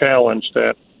with the challenge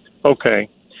that, okay,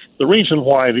 the reason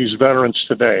why these veterans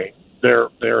today, they're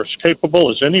as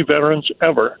capable as any veterans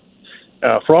ever,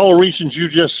 for all the reasons you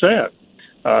just said.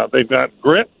 They've got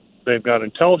grit, they've got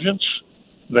intelligence,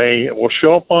 they will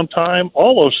show up on time,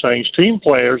 all those things, team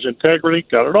players, integrity,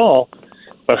 got it all.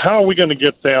 But how are we going to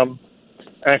get them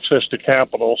access to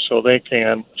capital so they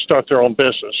can start their own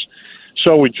business?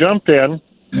 So we jumped in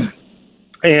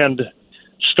and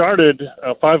started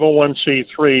a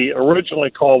 501c3,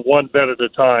 originally called One Vet at a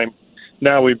Time.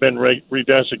 Now we've been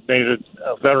redesignated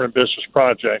a Veteran Business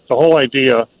Project. The whole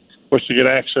idea was to get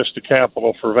access to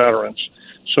capital for veterans.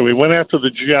 So we went after the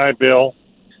GI Bill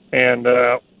and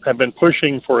have been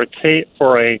pushing for a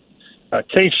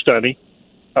case study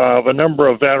of a number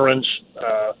of veterans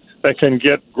that can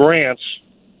get grants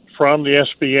from the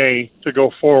SBA to go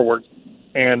forward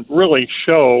and really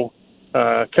show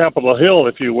Capitol Hill,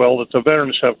 if you will, that the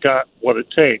veterans have got what it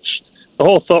takes. The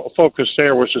whole focus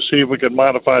there was to see if we could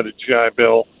modify the GI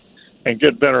Bill and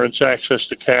get veterans access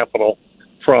to capital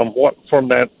from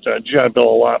that GI Bill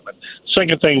allotment.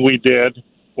 Second thing we did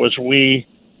was we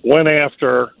went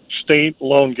after state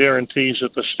loan guarantees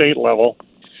at the state level,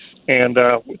 and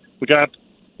we got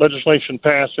legislation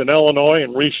passed in Illinois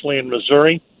and recently in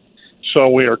Missouri. So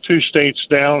we are 2 states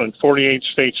down and 48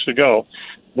 states to go.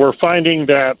 We're finding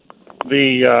that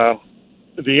the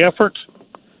effort,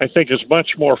 I think, is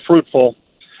much more fruitful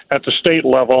at the state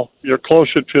level. You're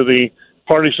closer to the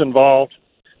parties involved.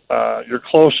 You're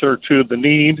closer to the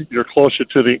need. You're closer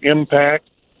to the impact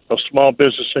of small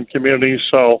business and communities.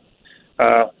 So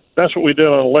that's what we did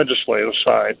on the legislative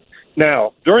side.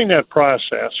 Now, during that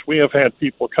process, we have had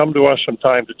people come to us from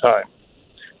time to time.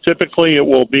 Typically, it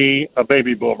will be a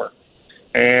baby boomer,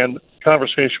 and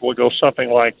conversation will go something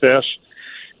like this.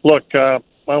 Look,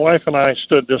 my wife and I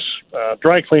stood this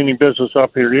dry cleaning business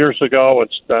up here years ago.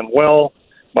 It's done well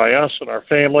by us and our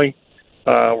family.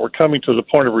 We're coming to the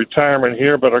point of retirement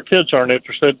here, but our kids aren't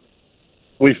interested.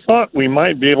 We thought we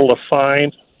might be able to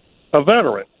find a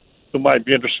veteran who might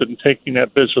be interested in taking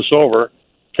that business over.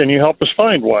 Can you help us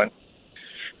find one?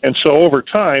 And so over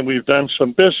time, we've done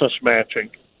some business matching.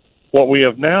 What we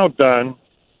have now done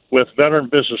with Veteran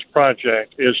Business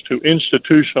Project is to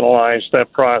institutionalize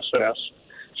that process.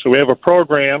 So we have a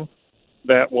program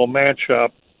that will match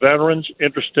up veterans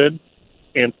interested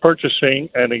in purchasing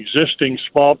an existing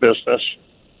small business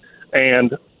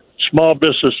and small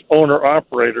business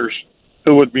owner-operators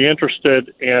who would be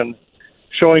interested in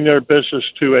showing their business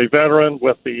to a veteran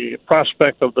with the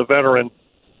prospect of the veteran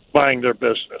buying their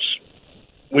business.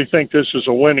 We think this is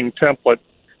a winning template,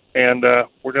 and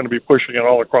we're going to be pushing it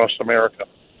all across America.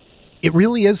 It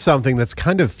really is something that's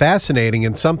kind of fascinating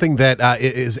and something that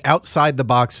is outside the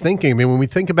box thinking. I mean, when we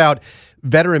think about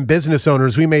veteran business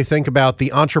owners, we may think about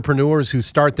the entrepreneurs who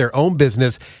start their own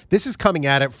business. This is coming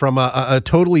at it from a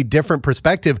totally different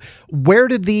perspective. Where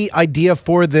did the idea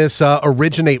for this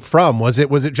originate from? Was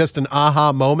it just an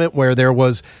aha moment where there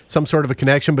was some sort of a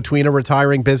connection between a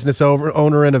retiring business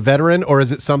owner and a veteran, or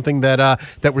is it something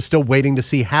that we're still waiting to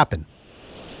see happen?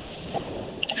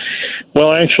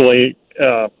 Well, actually,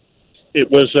 it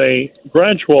was a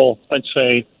gradual, I'd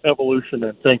say, evolution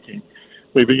in thinking.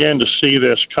 We began to see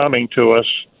this coming to us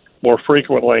more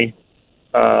frequently.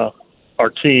 Our our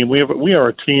team. We are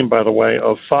a team, by the way,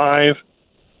 of 5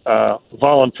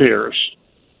 volunteers,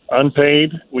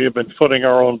 unpaid. We have been footing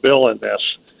our own bill in this.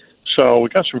 So we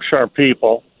got some sharp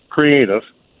people, creative.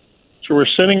 So we're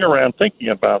sitting around thinking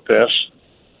about this,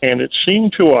 and it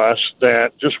seemed to us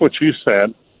that, just what you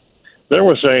said, there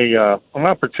was an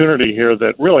opportunity here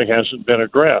that really hasn't been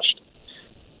addressed.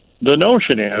 The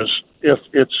notion is, if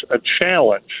it's a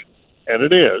challenge, and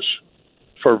it is,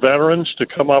 for veterans to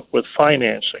come up with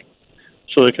financing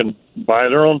so they can buy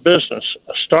their own business,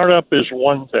 a startup is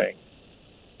one thing.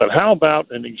 But how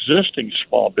about an existing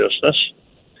small business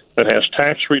that has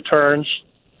tax returns,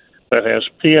 that has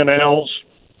P&Ls,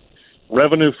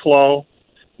 revenue flow,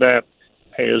 that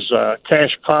is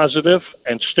cash positive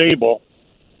and stable?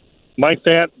 Might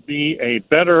that be a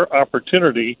better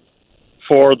opportunity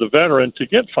for the veteran to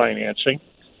get financing?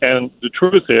 And the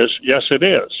truth is, yes, it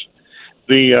is.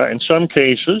 In some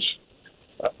cases,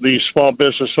 the small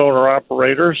business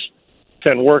owner-operators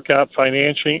can work out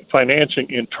financing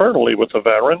internally with the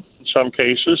veteran. In some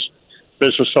cases,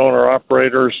 business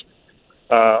owner-operators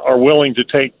are willing to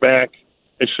take back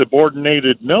a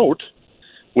subordinated note,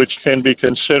 which can be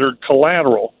considered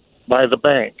collateral by the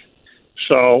bank.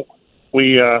 So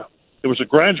it was a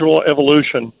gradual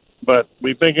evolution, but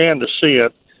we began to see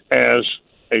it as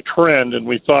a trend, and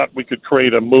we thought we could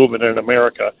create a movement in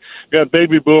America. We got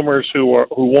baby boomers who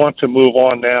want to move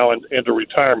on now into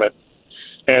retirement,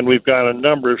 and we've got a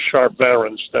number of sharp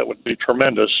veterans that would be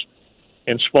tremendous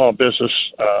in small business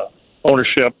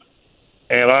ownership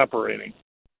and operating.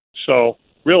 So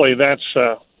really, that's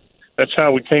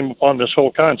how we came upon this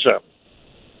whole concept.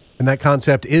 And that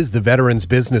concept is the Veterans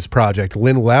Business Project.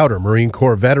 Lynn Lauder, Marine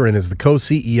Corps veteran, is the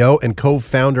co-CEO and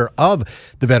co-founder of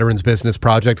the Veterans Business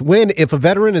Project. Lynn, if a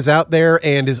veteran is out there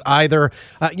and is either,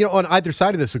 on either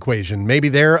side of this equation, maybe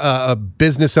they're a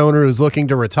business owner who's looking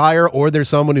to retire, or there's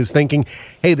someone who's thinking,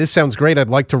 hey, this sounds great, I'd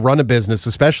like to run a business,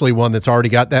 especially one that's already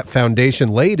got that foundation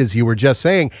laid, as you were just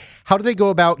saying. How do they go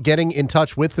about getting in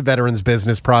touch with the Veterans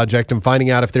Business Project and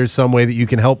finding out if there's some way that you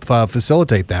can help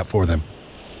facilitate that for them?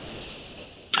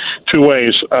 2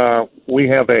 ways. We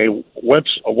have a web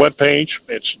page.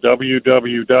 It's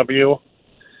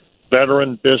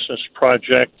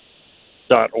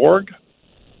www.veteranbusinessproject.org. You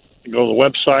can go to the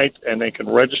website and they can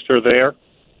register there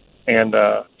and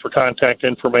for contact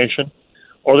information,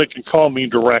 or they can call me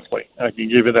directly. I can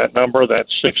give you that number.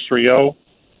 That's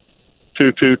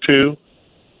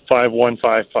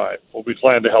 630-222-5155. We'll be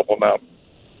glad to help them out.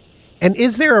 And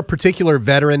is there a particular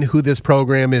veteran who this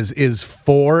program is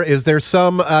for? Is there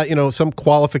some some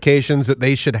qualifications that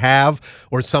they should have,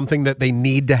 or something that they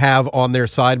need to have on their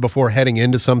side before heading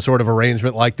into some sort of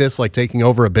arrangement like this, like taking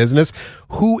over a business?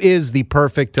 Who is the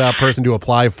perfect person to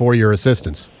apply for your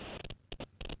assistance?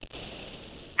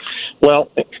 Well,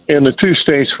 in the 2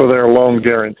 states for their loan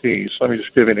guarantees, let me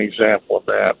just give you an example of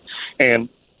that. And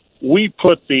we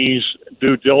put these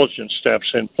due diligence steps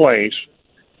in place,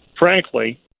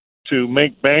 frankly, to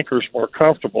make bankers more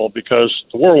comfortable, because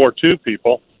the World War II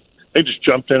people, they just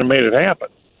jumped in and made it happen.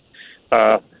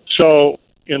 So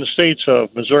in the states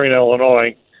of Missouri and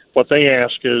Illinois, what they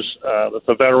ask is that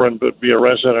the veteran would be a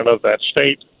resident of that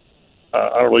state,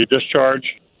 early discharge,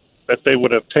 that they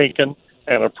would have taken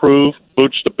and approved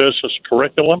Boots to Business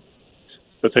curriculum,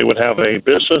 that they would have a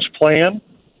business plan,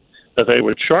 that they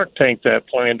would Shark Tank that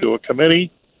plan to a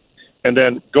committee, and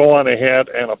then go on ahead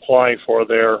and apply for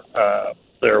their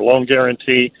loan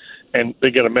guarantee, and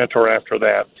they get a mentor after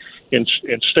that. In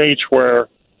states where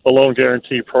the loan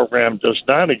guarantee program does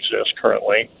not exist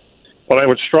currently, what I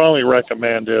would strongly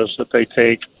recommend is that they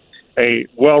take a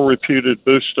well-reputed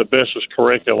Boost to Business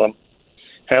curriculum,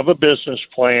 have a business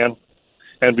plan,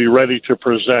 and be ready to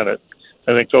present it.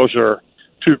 I think those are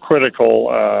 2 critical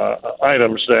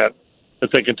items that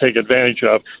they can take advantage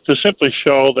of to simply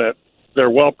show that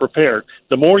they're well prepared.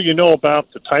 The more you know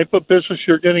about the type of business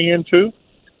you're getting into,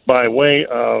 by way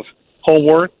of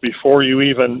homework before you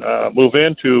even move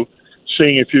into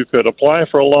seeing if you could apply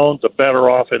for a loan, the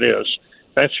better off it is.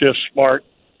 That's just smart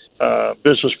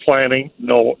business planning.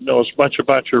 Know as much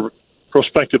about your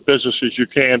prospective business as you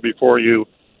can before you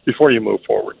move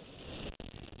forward.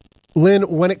 Lynn,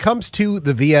 when it comes to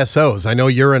the VSOs, I know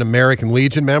you're an American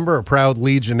Legion member, a proud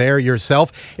Legionnaire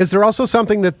yourself. Is there also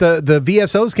something that the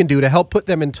VSOs can do to help put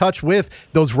them in touch with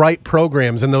those right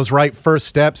programs and those right first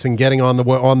steps in getting on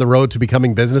the road to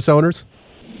becoming business owners?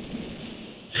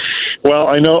 Well,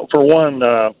 I know, for one,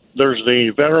 there's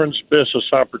the Veterans Business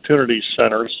Opportunity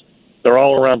Centers. They're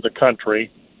all around the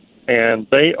country, and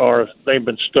they've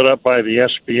been stood up by the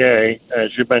SBA. As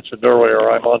you mentioned earlier,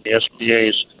 I'm on the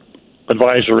SBA's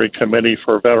Advisory Committee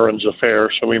for Veterans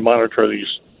Affairs, so we monitor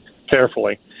these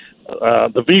carefully.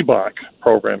 the VBOC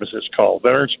program, as it's called,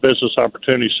 Veterans Business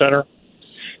Opportunity Center.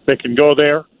 They can go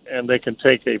there and they can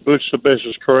take a Boots to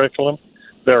Business curriculum.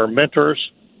 There are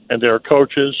mentors and there are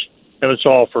coaches, and it's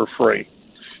all for free.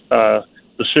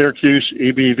 The Syracuse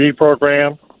EBV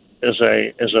program is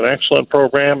an excellent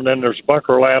program, and then there's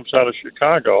Bunker Labs out of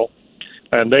Chicago,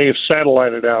 and they've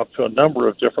satellited out to a number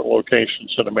of different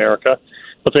locations in America.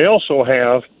 But they also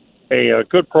have a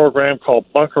good program called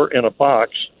Bunker in a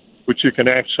Box, which you can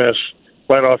access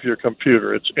right off your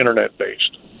computer. It's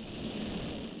internet-based.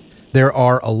 There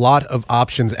are a lot of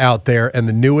options out there, and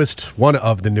one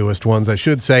of the newest ones, I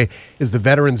should say, is the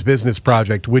Veterans Business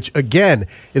Project, which, again,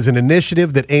 is an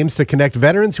initiative that aims to connect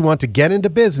veterans who want to get into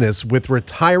business with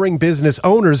retiring business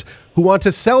owners who want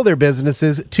to sell their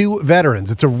businesses to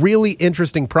veterans. It's a really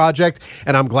interesting project,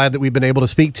 and I'm glad that we've been able to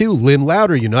speak to Lynn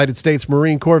Lauder, United States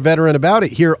Marine Corps veteran, about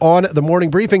it here on the Morning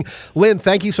Briefing. Lynn,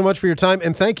 thank you so much for your time,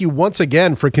 and thank you once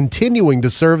again for continuing to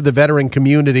serve the veteran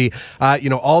community.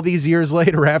 All these years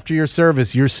later after your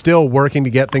service, you're still working to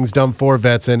get things done for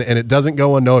vets, and it doesn't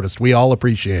go unnoticed. We all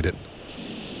appreciate it.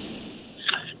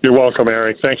 You're welcome,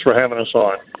 Eric. Thanks for having us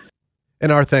on.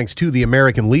 And our thanks to the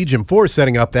American Legion for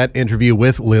setting up that interview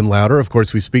with Lynn Lauder. Of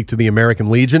course, we speak to the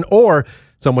American Legion or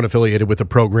someone affiliated with the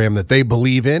program that they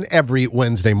believe in every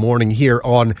Wednesday morning here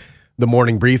on the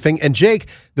Morning Briefing. And Jake,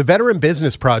 the Veteran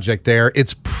Business Project there,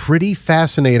 it's pretty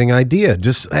fascinating idea.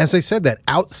 Just as I said, that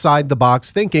outside the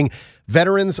box thinking.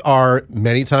 Veterans are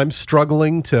many times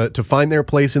struggling to find their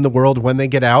place in the world when they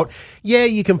get out. Yeah,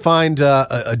 you can find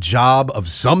a job of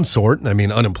some sort. I mean,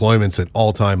 unemployment's at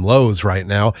all-time lows right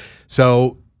now.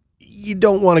 So you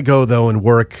don't want to go, though, and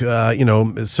work,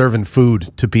 serving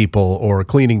food to people or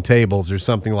cleaning tables or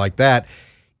something like that,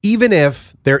 even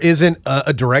if there isn't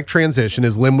a direct transition,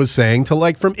 as Lynn was saying,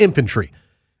 to from infantry.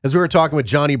 As we were talking with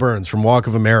Johnny Burns from Walk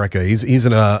of America, he's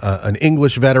an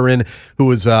English veteran who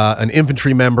was an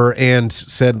infantry member and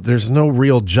said there's no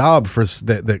real job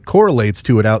that correlates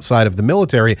to it outside of the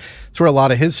military. That's where a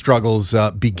lot of his struggles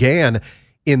began.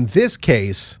 In this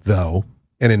case, though,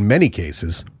 and in many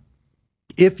cases,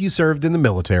 if you served in the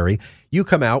military, you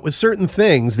come out with certain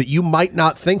things that you might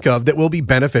not think of that will be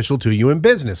beneficial to you in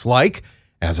business, like,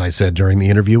 as I said during the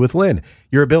interview with Lynn,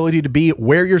 your ability to be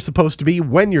where you're supposed to be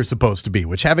when you're supposed to be,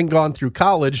 which, having gone through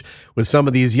college with some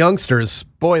of these youngsters,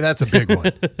 boy, that's a big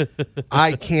one.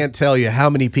 I can't tell you how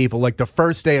many people, the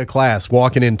first day of class,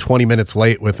 walking in 20 minutes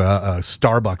late with a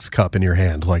Starbucks cup in your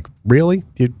hand. Really?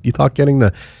 You thought getting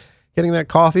that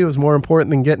coffee was more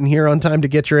important than getting here on time to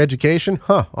get your education?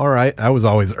 Huh, all right. I was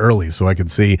always early so I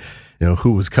could see,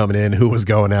 who was coming in, who was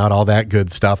going out, all that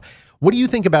good stuff. What do you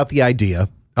think about the idea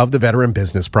of the Veteran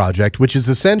Business Project, which is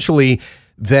essentially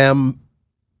veterans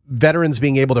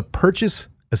being able to purchase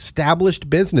established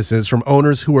businesses from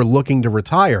owners who are looking to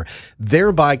retire,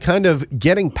 thereby kind of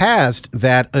getting past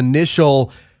that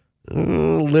initial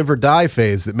live or die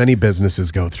phase that many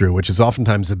businesses go through, which is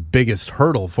oftentimes the biggest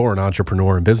hurdle for an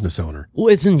entrepreneur and business owner. Well,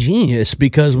 it's ingenious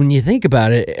because when you think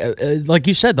about it, like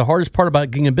you said, the hardest part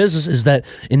about getting a business is that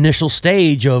initial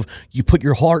stage of you put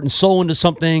your heart and soul into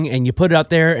something and you put it out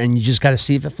there and you just got to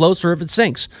see if it floats or if it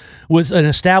sinks. With an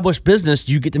established business,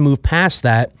 you get to move past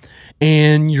that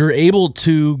and you're able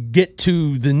to get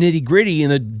to the nitty gritty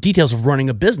and the details of running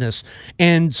a business.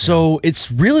 And so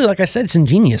it's really, like I said, it's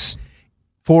ingenious.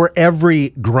 For every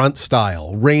grunt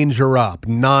style, Ranger Up,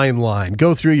 Nine Line,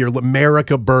 go through your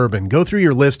America Bourbon, go through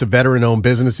your list of veteran-owned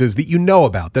businesses that you know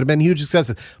about that have been huge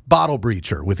successes. Bottle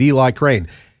Breacher with Eli Crane.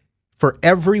 For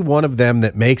every one of them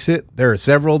that makes it, there are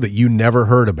several that you never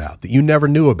heard about, that you never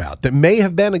knew about, that may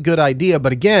have been a good idea.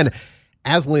 But again,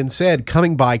 as Lynn said,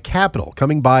 coming by capital,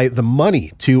 coming by the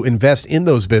money to invest in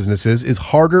those businesses is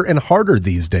harder and harder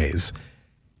these days.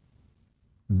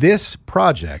 This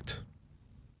project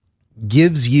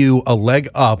gives you a leg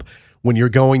up when you're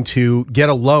going to get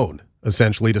a loan,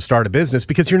 essentially, to start a business,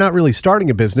 because you're not really starting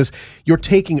a business. You're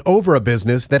taking over a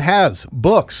business that has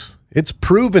books. It's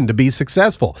proven to be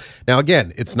successful. Now,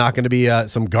 again, it's not going to be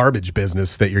some garbage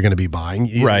business that you're going to be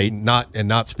buying. Right.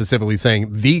 Not specifically saying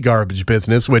the garbage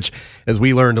business, which, as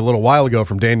we learned a little while ago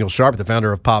from Daniel Sharp, the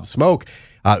founder of Pop Smoke,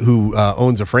 who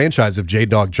owns a franchise of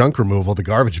J-Dog Junk Removal, the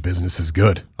garbage business is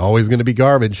good. Always going to be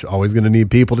garbage. Always going to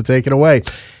need people to take it away.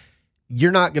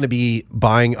 You're not going to be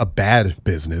buying a bad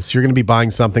business. You're going to be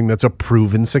buying something that's a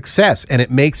proven success, and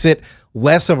it makes it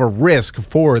less of a risk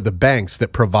for the banks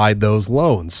that provide those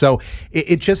loans. So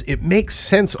it makes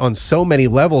sense on so many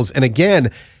levels. And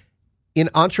again, in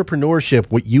entrepreneurship,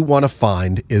 what you want to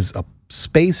find is a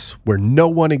space where no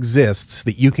one exists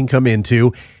that you can come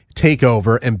into, take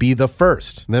over and be the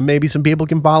first. And then maybe some people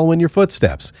can follow in your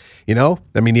footsteps. You know,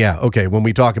 I mean, yeah, okay, when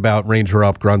we talk about Ranger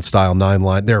Up, Grunt Style,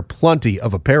 9Line, there are plenty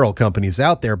of apparel companies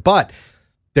out there, but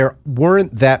there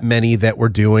weren't that many that were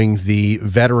doing the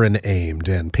veteran-aimed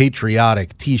and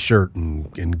patriotic T-shirt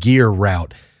and gear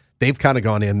route. They've kind of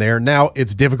gone in there. Now,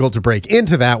 it's difficult to break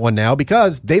into that one now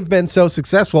because they've been so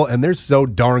successful and they're so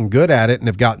darn good at it and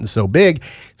have gotten so big,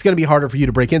 it's going to be harder for you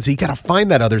to break in. So you got to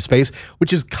find that other space,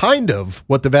 which is kind of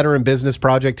what the Veteran Business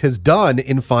Project has done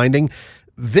in finding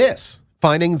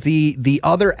the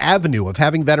other avenue of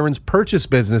having veterans purchase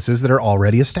businesses that are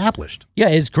already established. Yeah,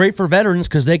 it's great for veterans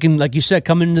because they can, like you said,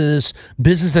 come into this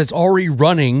business that's already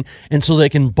running, and so they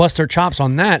can bust their chops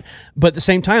on that. But at the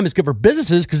same time, it's good for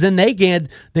businesses because then they gain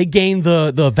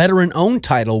the veteran-owned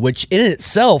title, which in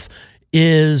itself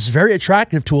is very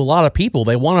attractive to a lot of people.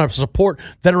 They want to support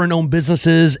veteran-owned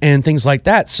businesses and things like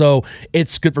that. So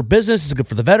it's good for business, it's good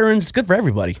for the veterans, it's good for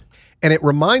everybody. And it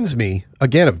reminds me,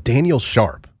 again, of Daniel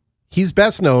Sharp. He's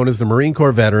best known as the Marine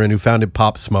Corps veteran who founded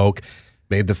Pop Smoke,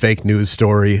 made the fake news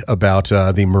story about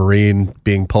the Marine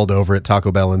being pulled over at Taco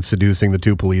Bell and seducing the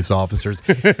two police officers.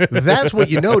 That's what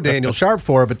you know Daniel Sharp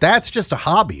for, but that's just a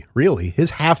hobby, really.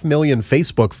 His 500,000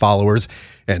 Facebook followers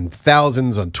and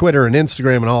thousands on Twitter and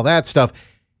Instagram and all that stuff,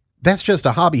 that's just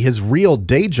a hobby. His real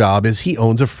day job is he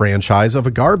owns a franchise of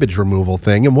a garbage removal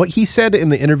thing. And what he said in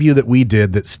the interview that we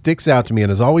did that sticks out to me and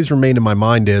has always remained in my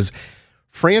mind is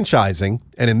franchising,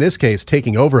 and in this case,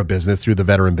 taking over a business through the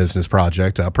Veteran Business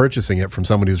Project, purchasing it from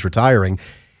someone who's retiring,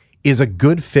 is a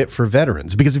good fit for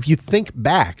veterans. Because if you think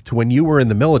back to when you were in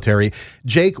the military,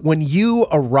 Jake, when you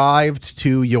arrived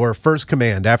to your first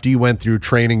command after you went through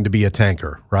training to be a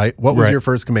tanker, right? What was your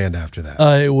first command after that?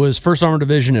 It was 1st Armored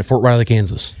Division at Fort Riley,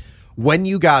 Kansas. When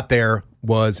you got there,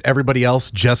 was everybody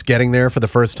else just getting there for the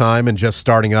first time and just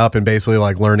starting up and basically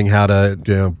like learning how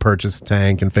to purchase a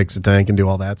tank and fix a tank and do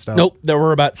all that stuff? Nope. There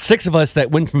were about 6 of us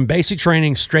that went from basic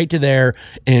training straight to there,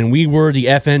 and we were the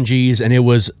FNGs, and it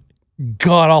was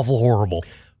god-awful horrible.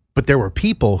 But there were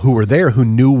people who were there who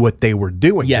knew what they were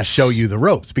doing yes. to show you the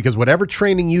ropes, because whatever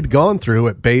training you'd gone through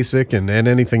at basic and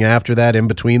anything after that in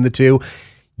between the two,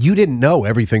 you didn't know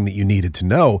everything that you needed to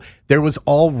know. There was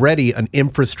already an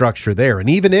infrastructure there. And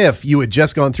even if you had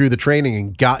just gone through the training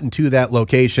and gotten to that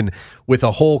location with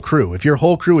a whole crew, if your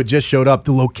whole crew had just showed up,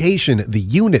 the location, the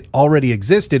unit already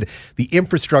existed, the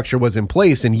infrastructure was in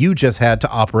place, and you just had to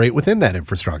operate within that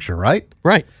infrastructure, right?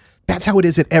 Right. That's how it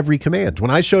is at every command. When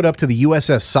I showed up to the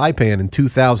USS Saipan in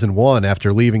 2001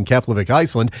 after leaving Keflavik,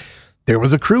 Iceland, there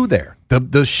was a crew there.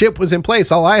 The ship was in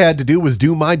place. All I had to do was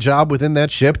do my job within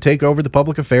that ship, take over the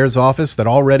public affairs office that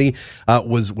already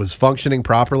was functioning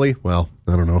properly. Well,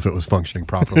 I don't know if it was functioning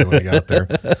properly when I got there.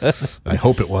 I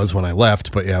hope it was when I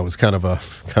left, but yeah, it was kind of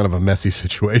a messy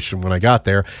situation when I got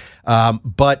there.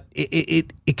 But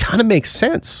it kind of makes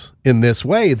sense in this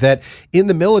way that in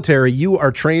the military, you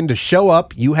are trained to show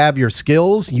up, you have your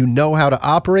skills, you know how to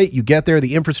operate, you get there,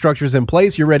 the infrastructure's in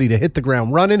place, you're ready to hit the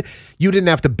ground running. You didn't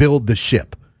have to build the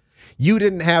ship. You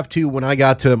didn't have to, when I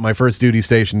got to my first duty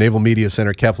station, Naval Media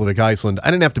Center, Keflavik, Iceland,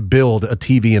 I didn't have to build a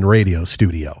TV and radio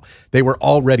studio. They were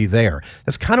already there.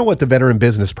 That's kind of what the Veteran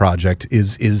Business Project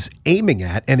is aiming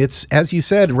at. And it's, as you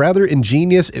said, rather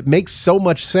ingenious. It makes so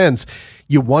much sense.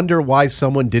 You wonder why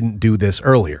someone didn't do this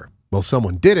earlier. Well,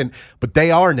 someone didn't, but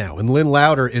they are now. And Lynn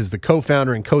Lauder is the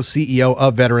co-founder and co-CEO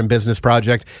of Veteran Business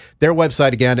Project. Their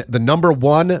website, again, the number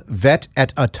 1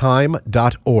 vetatime.org.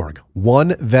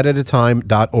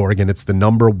 1vetatime.org, and it's the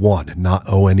number 1, not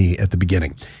O-N-E at the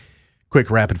beginning. Quick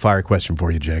rapid-fire question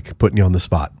for you, Jake, putting you on the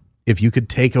spot. If you could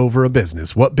take over a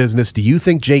business, what business do you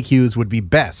think Jake Hughes would be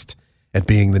best at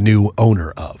being the new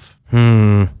owner of?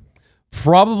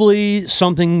 Probably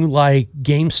something like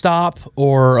GameStop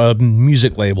or a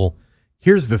music label.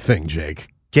 Here's the thing, Jake.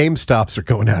 GameStops are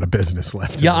going out of business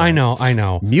left and right. I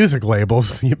know. Music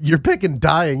labels, you're picking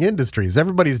dying industries.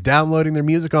 Everybody's downloading their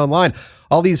music online.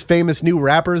 All these famous new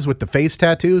rappers with the face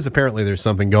tattoos, apparently there's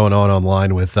something going on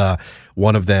online with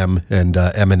one of them and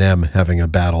Eminem having a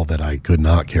battle that I could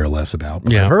not care less about.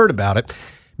 But I've heard about it.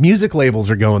 Music labels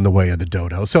are going the way of the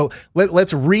dodo. So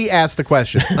let's re-ask the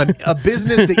question. A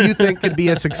business that you think could be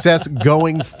a success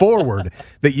going forward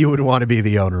that you would want to be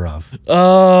the owner of?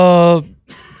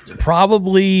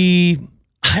 Probably,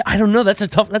 I don't know. That's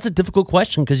a difficult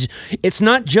question because it's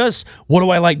not just what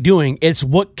do I like doing. It's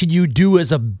what could you do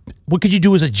as a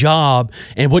job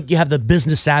and what you have the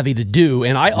business savvy to do.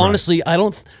 And honestly,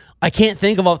 I can't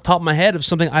think of off the top of my head of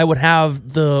something I would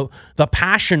have the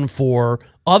passion for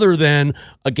other than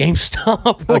a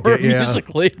GameStop or a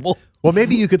music label. Well,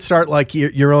 maybe you could start like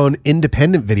your own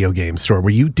independent video game store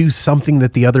where you do something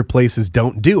that the other places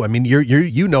don't do. I mean,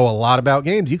 you know a lot about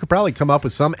games. You could probably come up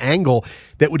with some angle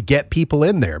that would get people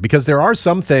in there, because there are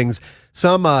some things,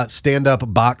 some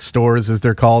stand-up box stores, as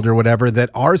they're called or whatever, that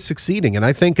are succeeding. And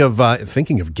I think of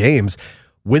thinking of games,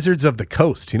 Wizards of the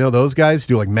Coast. You know, those guys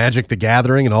do like Magic the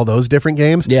Gathering and all those different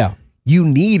games. Yeah. You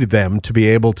need them to be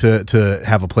able to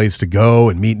have a place to go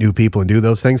and meet new people and do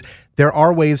those things. There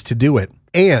are ways to do it.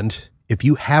 And if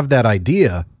you have that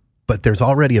idea, but there's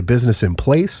already a business in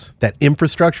place, that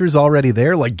infrastructure is already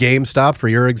there, like GameStop, for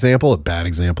your example, a bad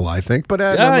example, I think, but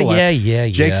nonetheless,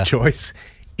 Jake's choice.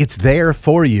 It's there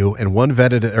for you, and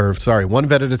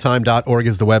OneVetAtAtime.org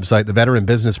is the website. The Veteran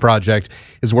Business Project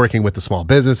is working with the Small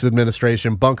Business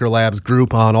Administration, Bunker Labs,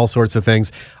 Groupon, all sorts of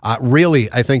things.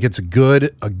 Really, I think it's a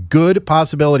good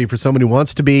possibility for someone who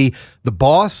wants to be the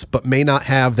boss but may not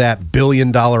have that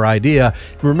billion-dollar idea.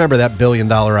 Remember, that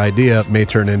billion-dollar idea may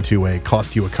turn into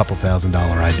cost you a couple $1,000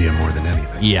 idea more than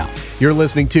anything. Yeah. You're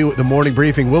listening to The Morning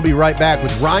Briefing. We'll be right back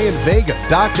with Ryan Vega,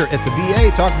 doctor at the VA,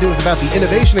 talking to us about the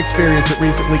innovation experience that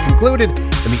recently concluded and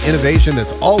the innovation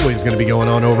that's always going to be going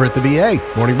on over at the VA.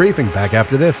 Morning Briefing, back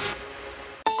after this.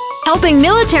 Helping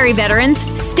military veterans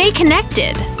stay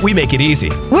connected. We make it easy.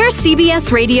 We're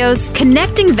CBS Radio's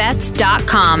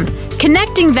ConnectingVets.com.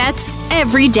 Connecting vets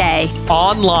every day.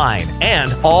 Online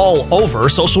and all over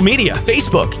social media.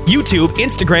 Facebook, YouTube,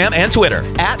 Instagram, and Twitter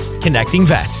at Connecting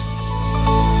Vets.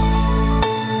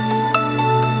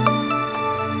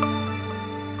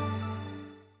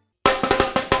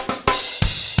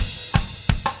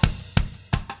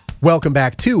 Welcome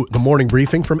back to The Morning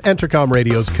Briefing from Entercom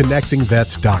Radio's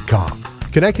ConnectingVets.com.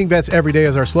 Connecting Vets every day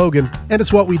is our slogan, and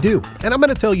it's what we do. And I'm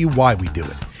going to tell you why we do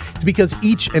it. It's because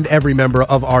each and every member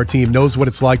of our team knows what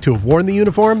it's like to have worn the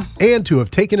uniform and to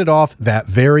have taken it off that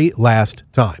very last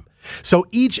time. So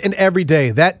each and every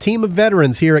day, that team of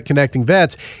veterans here at Connecting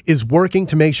Vets is working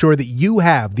to make sure that you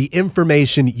have the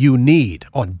information you need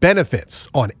on benefits,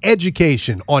 on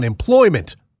education, on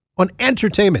employment, on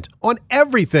entertainment, on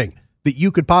everything that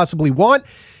you could possibly want.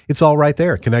 It's all right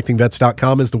there.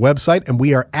 ConnectingVets.com is the website, and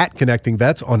we are at Connecting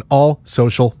Vets on all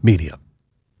social media.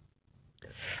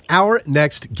 Our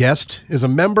next guest is a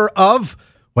member of,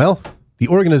 well, the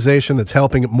organization that's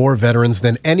helping more veterans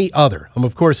than any other. I'm,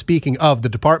 of course, speaking of the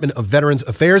Department of Veterans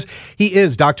Affairs. He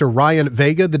is Dr. Ryan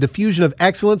Vega, the Diffusion of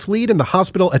Excellence Lead and the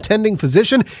Hospital Attending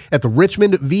Physician at the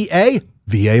Richmond VA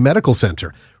Medical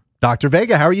Center. Dr.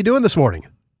 Vega, how are you doing this morning?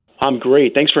 I'm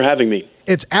great. Thanks for having me.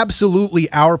 It's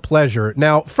absolutely our pleasure.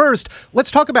 Now, first, let's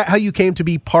talk about how you came to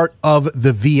be part of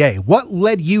the VA. What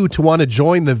led you to want to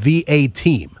join the VA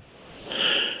team?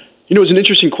 You know, it's an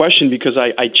interesting question because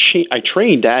I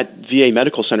trained at VA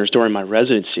medical centers during my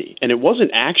residency, and it wasn't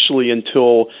actually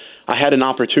until I had an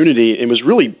opportunity. It was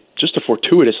really just a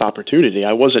fortuitous opportunity.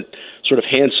 I wasn't sort of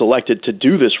hand-selected to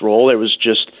do this role. It was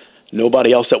just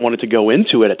nobody else that wanted to go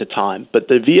into it at the time. But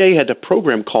the VA had a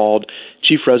program called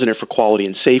Chief Resident for Quality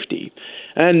and Safety.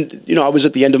 And, you know, I was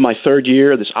at the end of my third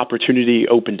year. This opportunity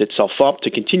opened itself up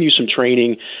to continue some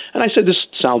training. And I said, this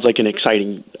sounds like an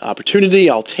exciting opportunity.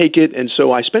 I'll take it. And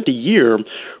so I spent a year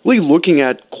really looking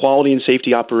at quality and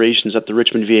safety operations at the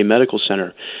Richmond VA Medical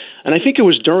Center. And I think it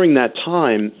was during that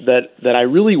time that I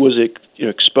really was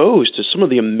exposed to some of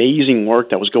the amazing work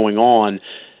that was going on,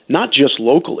 not just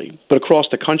locally, but across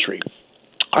the country.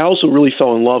 I also really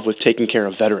fell in love with taking care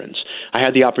of veterans. I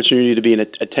had the opportunity to be an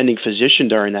attending physician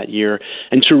during that year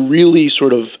and to really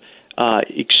sort of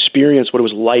experience what it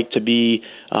was like to be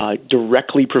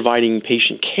directly providing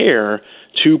patient care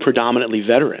to predominantly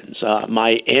veterans.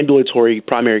 My ambulatory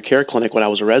primary care clinic when I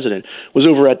was a resident was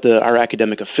over at our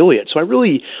academic affiliate. So I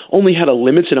really only had a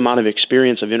limited amount of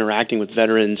experience of interacting with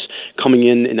veterans coming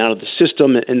in and out of the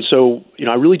system. And so, you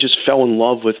know, I really just fell in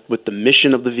love with the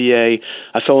mission of the VA.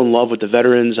 I fell in love with the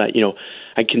veterans. I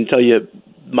can tell you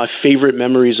my favorite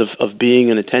memories of being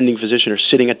an attending physician or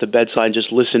sitting at the bedside and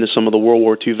just listening to some of the World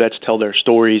War II vets tell their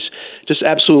stories. Just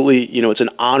absolutely, you know, it's an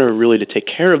honor really to take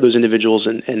care of those individuals.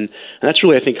 And that's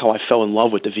really, I think, how I fell in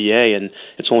love with the VA, and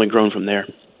it's only grown from there.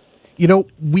 You know,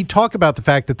 we talk about the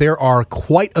fact that there are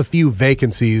quite a few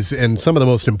vacancies, and some of the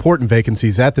most important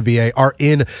vacancies at the VA are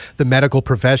in the medical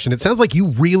profession. It sounds like you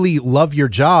really love your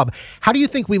job. How do you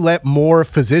think we let more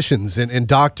physicians and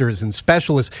doctors and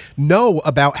specialists know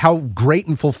about how great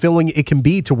and fulfilling it can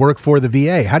be to work for the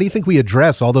VA? How do you think we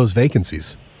address all those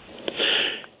vacancies?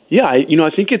 Yeah,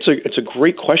 I think it's a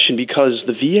great question because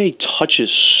the VA touches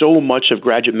so much of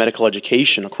graduate medical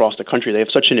education across the country. They have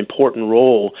such an important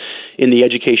role in the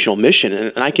educational mission.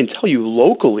 And I can tell you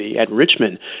locally at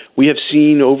Richmond, we have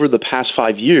seen over the past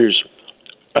 5 years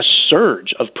a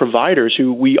surge of providers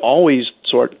who we always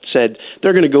sort of said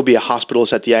they're going to go be a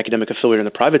hospitalist at the academic affiliate in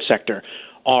the private sector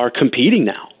are competing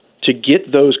now to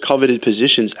get those coveted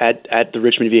positions at the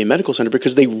Richmond VA Medical Center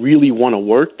because they really want to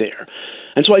work there.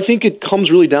 And so I think it comes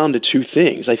really down to two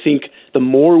things. I think the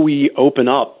more we open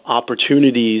up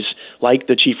opportunities like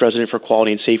the Chief Resident for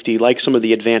Quality and Safety, like some of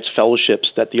the advanced fellowships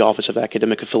that the Office of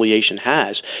Academic Affiliation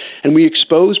has, and we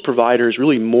expose providers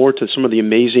really more to some of the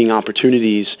amazing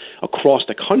opportunities across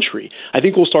the country, I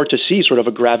think we'll start to see sort of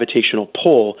a gravitational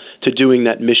pull to doing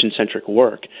that mission-centric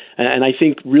work. And I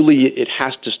think really it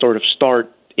has to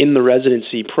start in the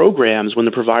residency programs when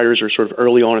the providers are sort of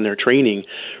early on in their training,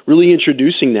 really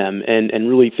introducing them and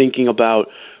really thinking about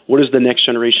what does the next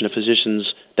generation of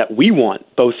physicians that we want,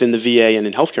 both in the VA and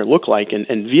in healthcare, look like. And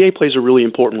VA plays a really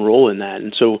important role in that.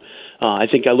 And so I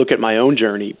think I look at my own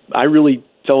journey. I really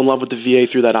fell in love with the VA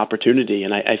through that opportunity.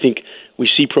 And I think we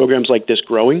see programs like this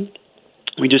growing.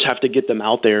 We just have to get them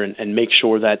out there and make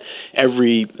sure that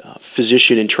every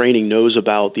physician in training knows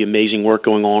about the amazing work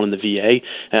going on in the VA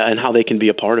and how they can be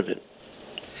a part of it.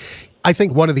 I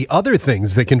think one of the other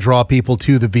things that can draw people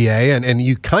to the VA, and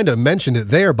you kind of mentioned it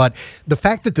there, but the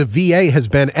fact that the VA has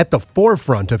been at the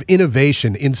forefront of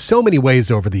innovation in so many ways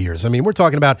over the years. I mean, we're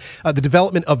talking about the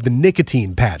development of the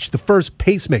nicotine patch, the first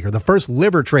pacemaker, the first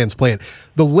liver transplant.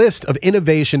 The list of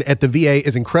innovation at the VA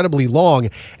is incredibly long,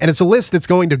 and it's a list that's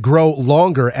going to grow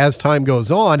longer as time goes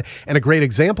on. And a great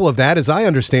example of that, as I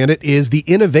understand it, is the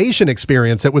innovation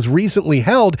experience that was recently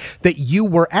held that you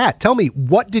were at. Tell me,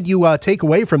 what did you take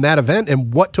away from that event?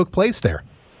 And what took place there?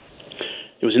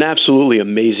 It was an absolutely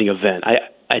amazing event.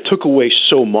 I took away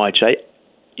so much. I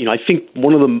think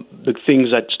one of the things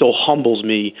that still humbles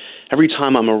me every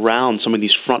time I'm around some of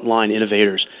these frontline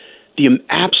innovators, the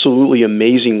absolutely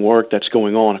amazing work that's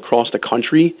going on across the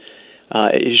country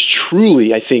is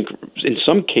truly, I think, in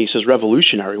some cases,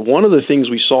 revolutionary. One of the things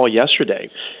we saw yesterday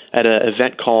at an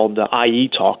event called the IE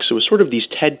Talks, it was sort of these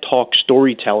TED Talk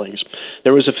storytellings.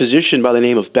 There was a physician by the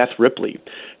name of Beth Ripley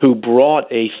who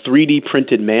brought a 3D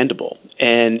printed mandible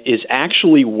and is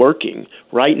actually working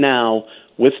right now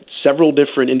with several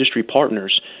different industry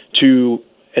partners to,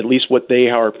 at least what they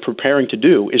are preparing to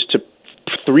do, is to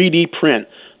 3D print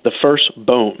the first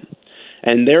bone.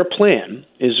 And their plan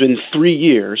is in 3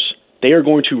 years, they are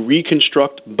going to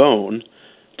reconstruct bone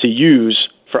to use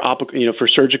for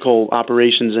surgical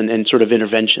operations and sort of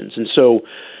interventions. And so,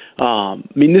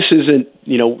 this isn't,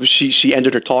 she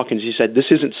ended her talk and she said, this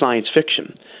isn't science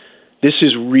fiction. This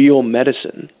is real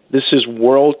medicine. This is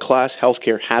world-class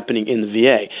healthcare happening in the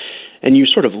VA. And you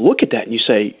sort of look at that and you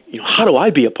say, how do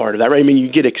I be a part of that, right? I mean,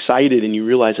 you get excited and you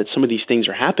realize that some of these things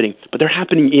are happening, but they're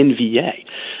happening in VA.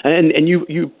 And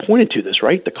you pointed to this,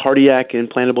 right? The cardiac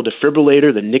implantable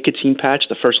defibrillator, the nicotine patch,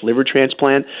 the first liver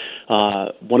transplant.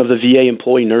 One of the VA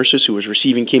employee nurses who was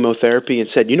receiving chemotherapy and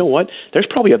said, you know what? There's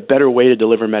probably a better way to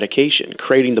deliver medication,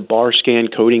 creating the bar scan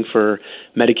coding for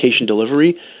medication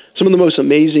delivery. Some of the most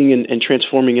amazing and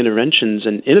transforming interventions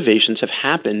and innovations have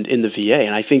happened in the VA.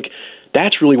 And I think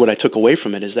that's really what I took away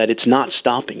from it, is that it's not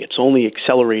stopping. It's only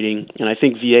accelerating. And I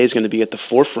think VA is going to be at the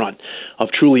forefront of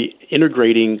truly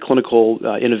integrating clinical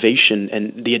innovation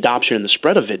and the adoption and the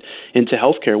spread of it into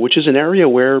healthcare, which is an area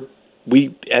where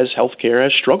we as healthcare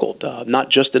has struggled, not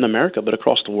just in America, but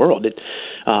across the world.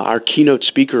 Our keynote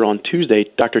speaker on Tuesday,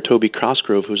 Dr. Toby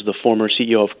Cosgrove, who's the former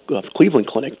CEO of Cleveland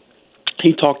Clinic,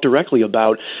 he talked directly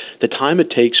about the time it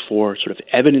takes for sort of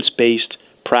evidence-based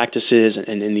practices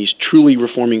and these truly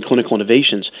reforming clinical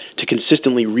innovations to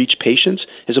consistently reach patients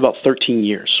is about 13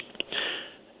 years.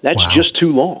 That's just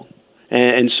too long.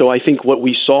 And so I think what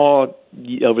we saw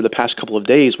over the past couple of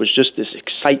days was just this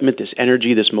excitement, this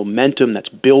energy, this momentum that's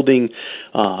building,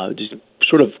 just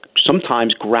sort of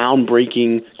sometimes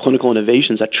groundbreaking clinical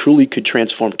innovations that truly could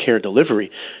transform care delivery.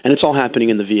 And it's all happening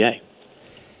in the VA.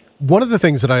 One of the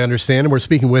things that I understand, and we're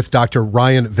speaking with Dr.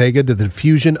 Ryan Vega, the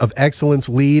Diffusion of Excellence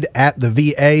lead at the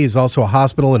VA. He's also a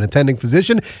hospital and attending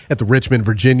physician at the Richmond,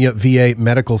 Virginia VA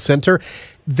Medical Center,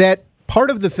 that part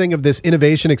of the thing of this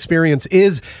innovation experience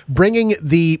is bringing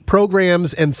the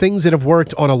programs and things that have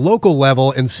worked on a local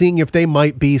level and seeing if they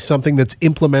might be something that's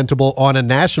implementable on a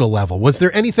national level. Was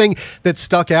there anything that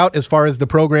stuck out as far as the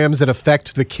programs that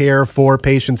affect the care for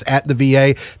patients at the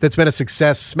VA that's been a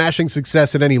success, smashing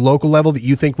success at any local level that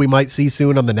you think we might see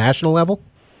soon on the national level?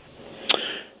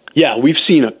 Yeah, we've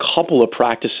seen a couple of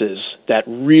practices that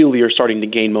really are starting to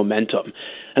gain momentum.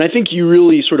 And I think you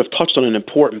really sort of touched on an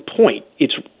important point.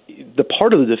 It's the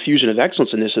part of the Diffusion of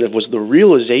Excellence initiative was the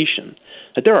realization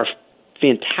that there are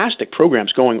fantastic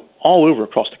programs going all over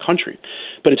across the country.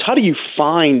 But it's how do you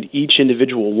find each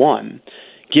individual one,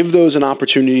 give those an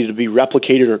opportunity to be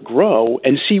replicated or grow,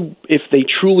 and see if they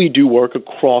truly do work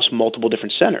across multiple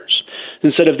different centers.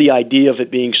 Instead of the idea of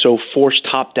it being so forced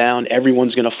top-down,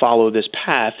 everyone's going to follow this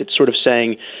path, it's sort of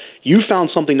saying, you found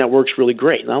something that works really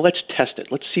great. Now let's test it.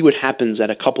 Let's see what happens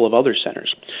at a couple of other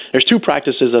centers. There's two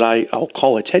practices that I'll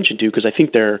call attention to because I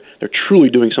think they're truly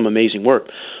doing some amazing work.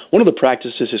 One of the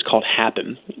practices is called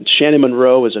HAPPN. Shannon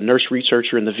Monroe is a nurse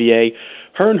researcher in the VA.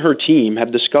 Her and her team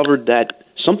have discovered that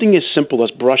something as simple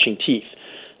as brushing teeth.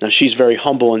 Now, she's very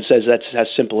humble and says that's how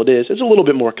simple it is. It's a little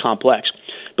bit more complex.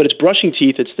 But it's brushing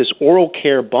teeth. It's this oral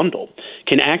care bundle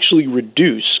can actually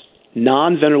reduce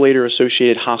non-ventilator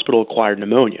associated hospital-acquired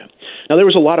pneumonia. Now, there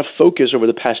was a lot of focus over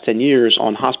the past 10 years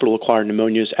on hospital-acquired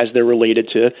pneumonias as they're related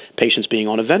to patients being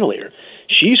on a ventilator.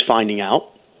 She's finding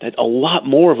out that a lot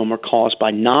more of them are caused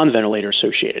by non-ventilator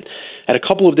associated. At a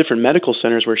couple of different medical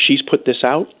centers where she's put this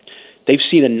out, they've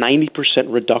seen a 90%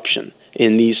 reduction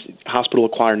in these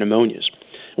hospital-acquired pneumonias.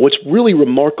 What's really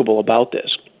remarkable about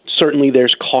this, certainly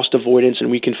there's cost avoidance and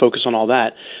we can focus on all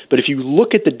that, but if you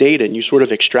look at the data and you sort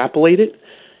of extrapolate it,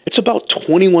 it's about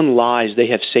 21 lives they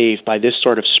have saved by this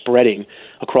sort of spreading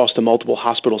across the multiple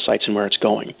hospital sites and where it's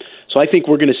going. So I think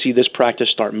we're going to see this practice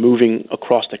start moving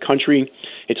across the country.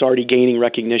 It's already gaining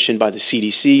recognition by the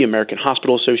CDC, American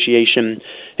Hospital Association.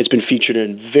 It's been featured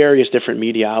in various different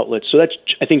media outlets. So that's,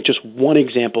 I think, just one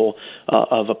example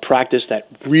of a practice that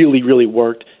really, really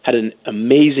worked, had an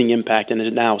amazing impact, and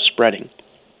is now spreading.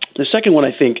 The second one,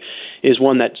 I think, is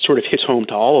one that sort of hits home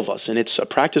to all of us, and it's a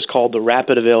practice called the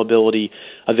rapid availability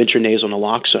of intranasal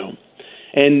naloxone.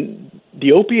 And the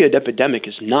opioid epidemic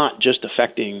is not just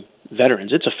affecting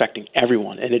veterans, it's affecting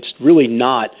everyone, and it's really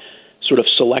not sort of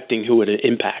selecting who it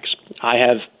impacts. I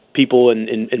have people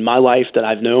in my life that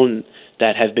I've known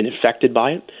that have been affected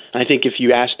by it, and I think if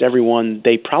you asked everyone,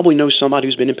 they probably know somebody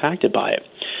who's been impacted by it.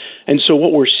 And so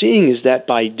what we're seeing is that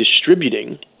by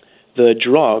distributing the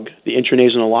drug, the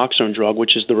intranasal naloxone drug,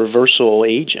 which is the reversal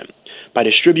agent, by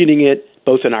distributing it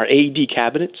both in our AED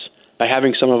cabinets, by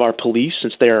having some of our police,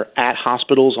 since they're at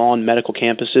hospitals on medical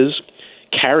campuses,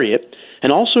 carry it,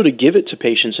 and also to give it to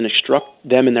patients and instruct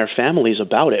them and their families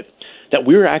about it, that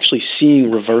we're actually seeing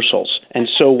reversals. And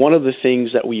so one of the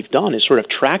things that we've done is sort of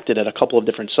tracked it at a couple of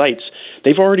different sites.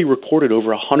 They've already reported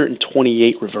over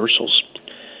 128 reversals.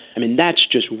 I mean, that's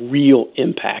just real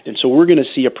impact. And so we're going to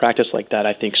see a practice like that,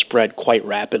 I think, spread quite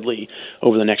rapidly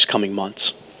over the next coming months.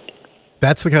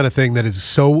 That's the kind of thing that is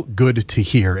so good to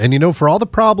hear. And, you know, for all the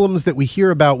problems that we hear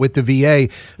about with the VA,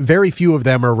 very few of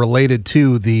them are related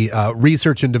to the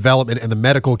research and development and the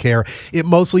medical care. It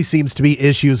mostly seems to be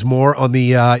issues more on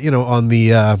the,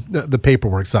 the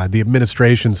paperwork side, the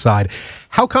administration side.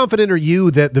 How confident are you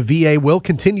that the VA will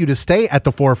continue to stay at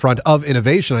the forefront of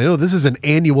innovation? I know this is an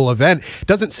annual event. It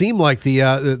doesn't seem like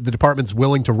the department's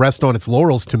willing to rest on its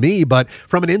laurels to me, but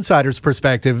from an insider's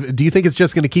perspective, do you think it's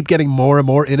just going to keep getting more and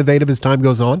more innovative as time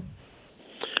goes on?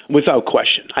 Without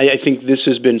question. I think this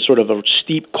has been sort of a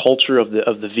steep culture of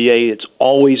the VA. It's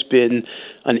always been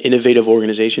an innovative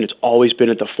organization. It's always been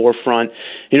at the forefront.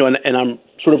 You know, and I'm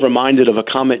sort of reminded of a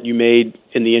comment you made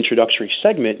in the introductory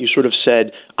segment. You sort of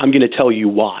said, I'm going to tell you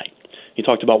why. You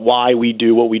talked about why we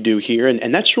do what we do here,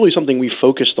 and that's really something we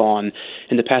focused on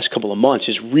in the past couple of months,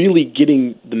 is really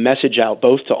getting the message out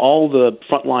both to all the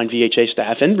frontline VHA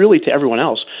staff and really to everyone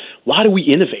else. Why do we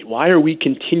innovate? Why are we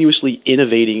continuously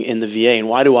innovating in the VA, and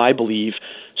why do I believe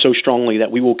so strongly that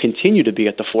we will continue to be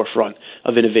at the forefront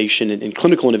of innovation and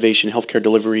clinical innovation in healthcare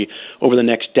delivery over the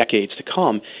next decades to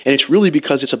come? And it's really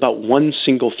because it's about one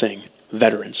single thing: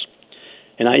 veterans.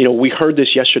 And we heard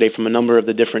this yesterday from a number of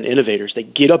the different innovators. They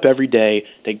get up every day,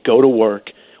 they go to work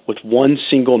with one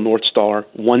single North Star,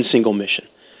 one single mission,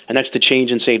 and that's to change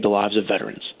and save the lives of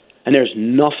veterans. And there's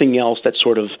nothing else that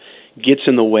sort of gets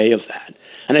in the way of that.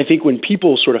 And I think when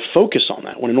people sort of focus on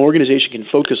that, when an organization can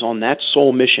focus on that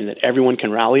sole mission that everyone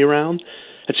can rally around,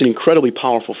 that's an incredibly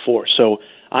powerful force. So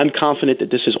I'm confident that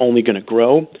this is only going to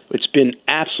grow. It's been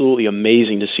absolutely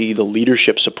amazing to see the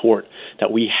leadership support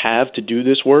that we have to do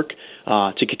this work,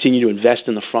 to continue to invest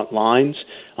in the front lines.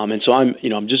 And so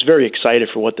I'm just very excited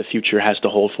for what the future has to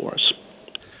hold for us.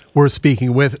 We're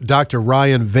speaking with Dr.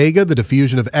 Ryan Vega, the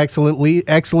Diffusion of Excellence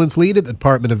Lead at the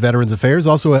Department of Veterans Affairs,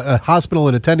 also a hospital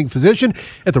and attending physician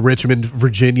at the Richmond,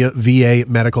 Virginia VA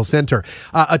Medical Center.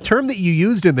 A term that you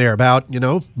used in there about,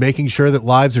 making sure that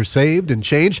lives are saved and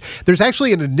changed. There's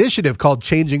actually an initiative called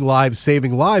Changing Lives,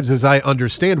 Saving Lives, as I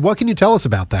understand. What can you tell us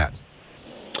about that?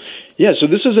 Yeah, so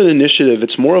this is an initiative.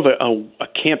 It's more of a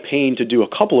campaign to do a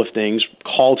couple of things: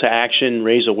 call to action,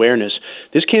 raise awareness.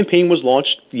 This campaign was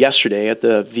launched yesterday at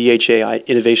the VHA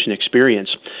Innovation Experience.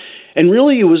 And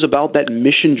really, it was about that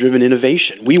mission-driven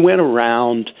innovation. We went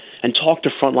around and talked to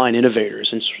frontline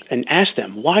innovators and asked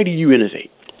them, why do you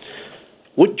innovate?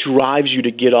 What drives you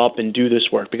to get up and do this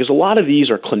work? Because a lot of these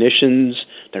are clinicians,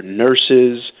 they're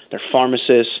nurses, they're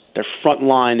pharmacists, they're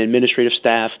frontline administrative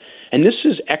staff, and this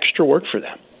is extra work for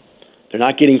them. They're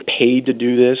not getting paid to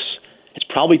do this. It's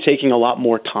probably taking a lot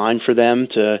more time for them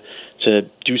to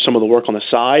do some of the work on the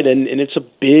side, and it's a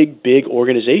big, big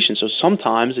organization. So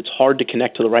sometimes it's hard to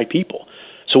connect to the right people.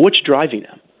 So what's driving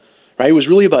them? Right? It was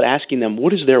really about asking them,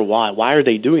 what is their why? Why are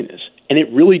they doing this? And it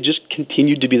really just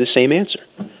continued to be the same answer.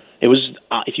 It was,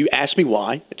 if you ask me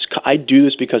why, I do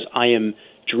this because I am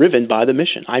driven by the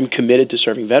mission. I'm committed to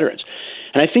serving veterans.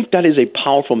 And I think that is a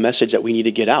powerful message that we need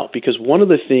to get out, because one of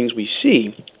the things we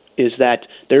see is that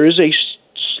there is a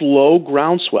slow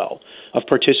groundswell of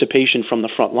participation from the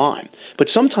front line. But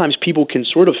sometimes people can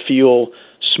sort of feel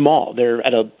small. They're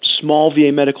at a small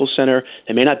VA medical center.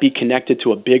 They may not be connected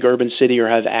to a big urban city or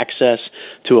have access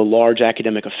to a large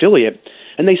academic affiliate.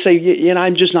 And they say,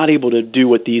 I'm just not able to do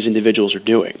what these individuals are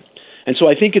doing. And so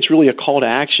I think it's really a call to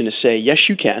action to say, yes,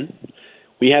 you can.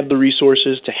 We have the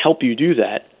resources to help you do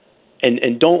that.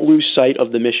 And don't lose sight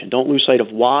of the mission. Don't lose sight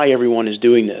of why everyone is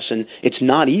doing this. And it's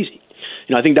not easy.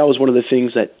 I think that was one of the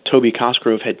things that Toby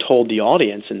Cosgrove had told the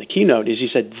audience in the keynote is he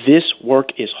said, this work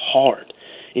is hard.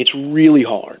 It's really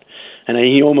hard. And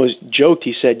he almost joked.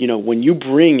 He said, when you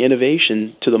bring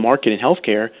innovation to the market in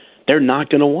healthcare, they're not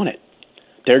going to want it.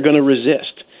 They're going to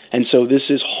resist. And so this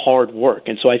is hard work.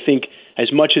 And so I think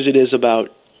as much as it is about,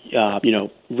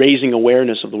 raising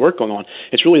awareness of the work going on,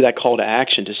 it's really that call to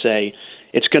action to say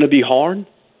it's going to be hard,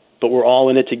 but we're all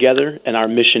in it together, and our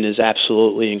mission is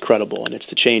absolutely incredible, and it's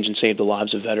to change and save the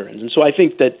lives of veterans. And so I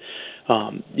think that,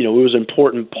 it was an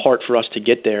important part for us to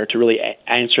get there to really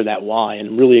answer that why,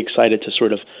 and really excited to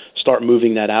sort of start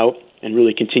moving that out and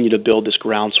really continue to build this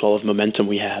groundswell of momentum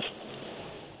we have.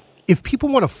 If people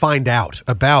want to find out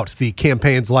about the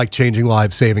campaigns like Changing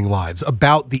Lives, Saving Lives,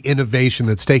 about the innovation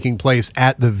that's taking place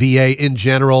at the VA in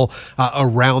general,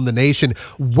 around the nation,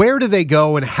 where do they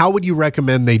go, and how would you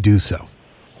recommend they do so?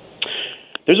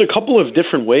 There's a couple of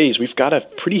different ways. We've got a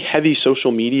pretty heavy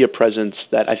social media presence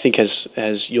that I think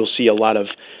has you'll see a lot of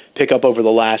pick up over the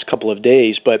last couple of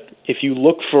days. But if you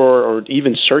look for or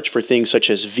even search for things such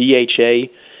as VHA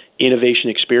Innovation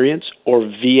Experience or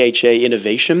VHA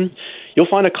Innovation, you'll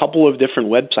find a couple of different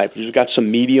websites. We've got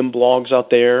some Medium blogs out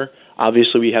there.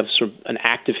 Obviously, we have sort of an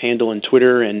active handle in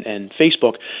Twitter and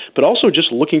Facebook, but also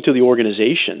just looking to the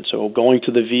organization. So going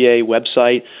to the VA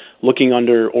website, looking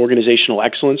under organizational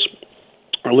excellence,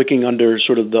 or looking under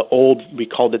sort of the old, we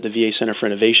called it the VA Center for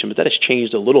Innovation, but that has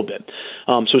changed a little bit.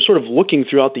 So sort of looking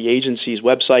throughout the agency's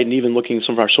website and even looking at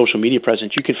some of our social media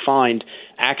presence, you can find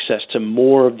access to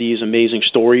more of these amazing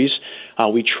stories.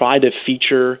 We try to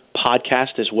feature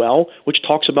podcasts as well, which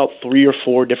talks about 3 or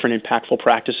 4 different impactful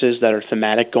practices that are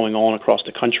thematic going on across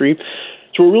the country.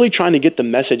 So we're really trying to get the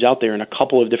message out there in a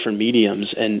couple of different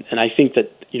mediums, and I think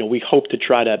that we hope to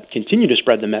try to continue to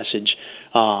spread the message.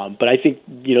 But I think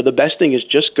the best thing is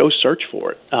just go search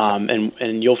for it,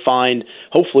 and you'll find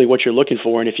hopefully what you're looking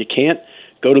for. And if you can't,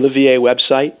 go to the VA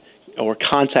website or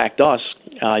contact us.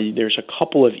 There's a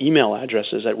couple of email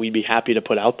addresses that we'd be happy to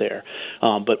put out there,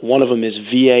 but one of them is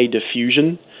VA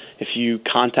Diffusion. If you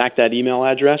contact that email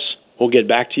address, we'll get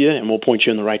back to you and we'll point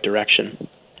you in the right direction.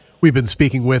 We've been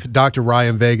speaking with Dr.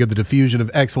 Ryan Vega, the Diffusion of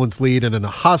Excellence lead and a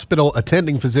hospital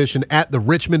attending physician at the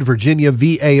Richmond, Virginia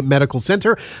VA Medical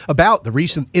Center, about the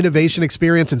recent innovation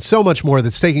experience and so much more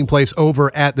that's taking place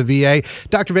over at the VA.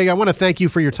 Dr. Vega, I want to thank you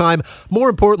for your time. More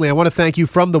importantly, I want to thank you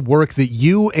from the work that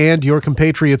you and your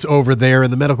compatriots over there in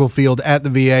the medical field at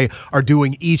the VA are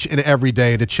doing each and every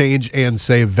day to change and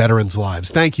save veterans'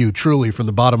 lives. Thank you truly from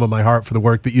the bottom of my heart for the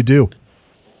work that you do.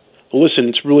 Well, listen,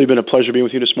 it's really been a pleasure being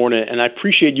with you this morning, and I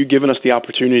appreciate you giving us the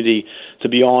opportunity to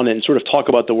be on and sort of talk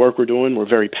about the work we're doing. We're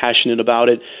very passionate about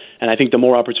it, and I think the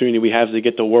more opportunity we have to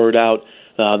get the word out,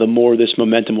 the more this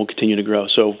momentum will continue to grow.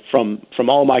 So from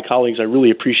all of my colleagues, I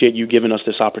really appreciate you giving us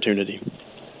this opportunity.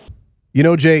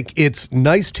 Jake, it's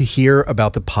nice to hear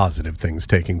about the positive things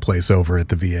taking place over at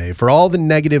the VA. For all the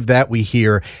negative that we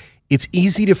hear, it's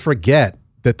easy to forget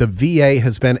that the VA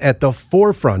has been at the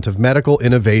forefront of medical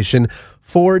innovation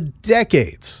for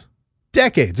decades.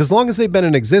 As long as they've been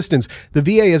in existence, the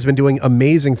VA has been doing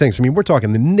amazing things. I mean, we're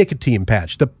talking the nicotine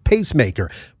patch, the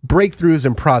pacemaker, breakthroughs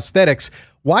in prosthetics.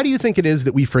 Why do you think it is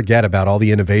that we forget about all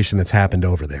the innovation that's happened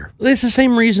over there? It's the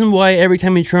same reason why every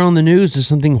time you turn on the news, there's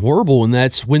something horrible, and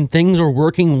that's when things are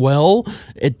working well,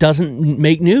 it doesn't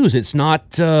make news. It's not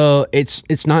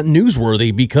it's not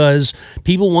newsworthy because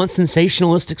people want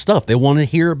sensationalistic stuff. They want to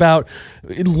hear about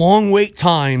long wait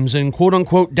times and quote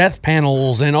unquote death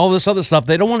panels and all this other stuff.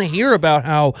 They don't want to hear about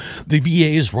how the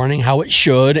VA is running how it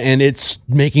should and it's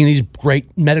making these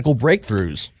great medical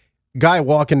breakthroughs. Guy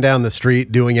walking down the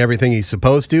street doing everything he's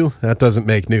supposed to, that doesn't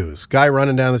make news. Guy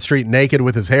running down the street naked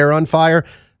with his hair on fire,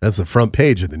 that's the front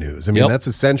page of the news. I mean, that's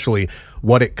essentially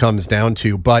what it comes down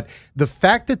to. But the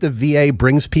fact that the VA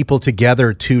brings people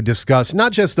together to discuss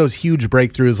not just those huge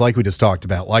breakthroughs like we just talked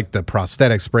about, like the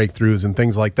prosthetics breakthroughs and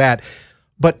things like that,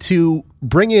 but to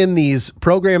bring in these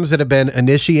programs that have been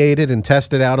initiated and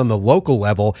tested out on the local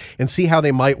level and see how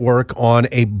they might work on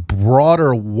a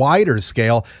broader, wider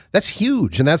scale, that's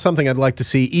huge. And that's something I'd like to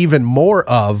see even more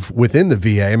of within the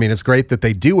VA. I mean, it's great that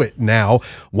they do it now.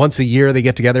 Once a year, they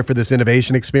get together for this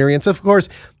innovation experience. Of course,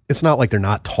 it's not like they're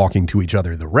not talking to each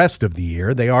other the rest of the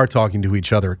year. They are talking to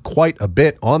each other quite a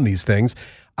bit on these things.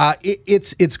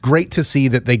 It's great to see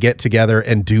that they get together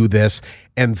and do this,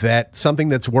 and that something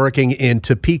that's working in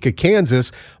Topeka,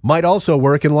 Kansas might also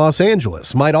work in Los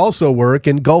Angeles, might also work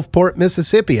in Gulfport,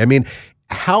 Mississippi. I mean,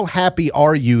 how happy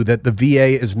are you that the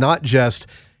VA is not just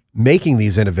making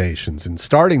these innovations and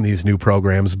starting these new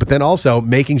programs, but then also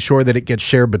making sure that it gets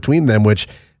shared between them, which,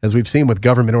 as we've seen with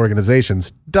government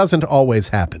organizations, doesn't always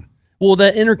happen. Well,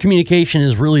 that intercommunication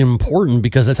is really important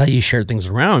because that's how you share things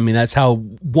around. I mean, that's how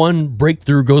one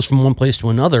breakthrough goes from one place to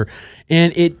another.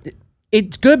 And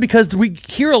it's good because we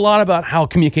hear a lot about how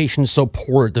communication is so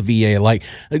poor at the VA, like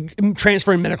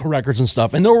transferring medical records and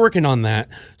stuff, and they're working on that.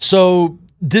 So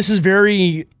this is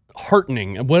very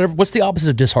heartening. What's the opposite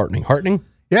of disheartening? Heartening?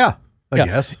 Yeah. I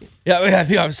guess. Yeah,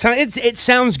 it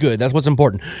sounds good. That's what's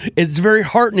important. It's very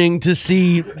heartening to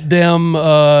see them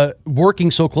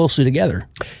working so closely together.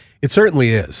 It certainly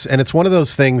is. And it's one of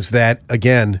those things that,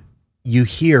 again, you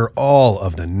hear all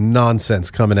of the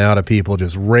nonsense coming out of people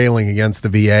just railing against the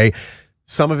VA.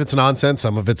 Some of it's nonsense.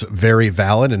 Some of it's very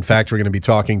valid. In fact, we're going to be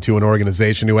talking to an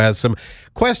organization who has some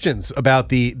questions about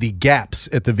the gaps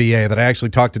at the VA that I actually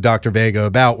talked to Dr. Vega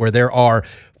about, where there are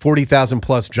 40,000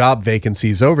 plus job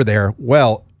vacancies over there.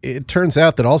 Well, it turns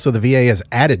out that also the VA has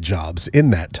added jobs in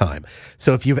that time.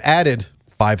 So if you've added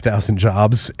 5,000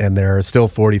 jobs and there are still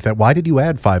 40,000. Why did you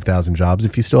add 5,000 jobs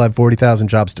if you still have 40,000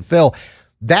 jobs to fill?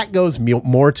 That goes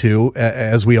more to,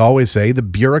 as we always say, the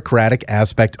bureaucratic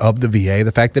aspect of the VA,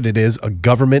 the fact that it is a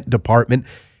government department.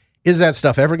 Is that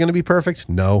stuff ever going to be perfect?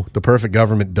 No, the perfect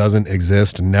government doesn't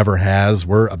exist, never has.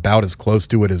 We're about as close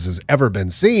to it as has ever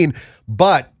been seen,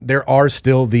 but there are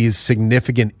still these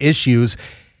significant issues.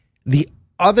 The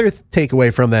other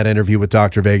takeaway from that interview with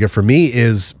Dr. Vega for me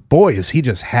is, boy, is he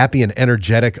just happy and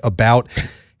energetic about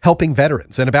helping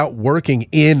veterans and about working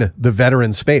in the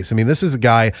veteran space. I mean, this is a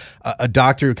guy, a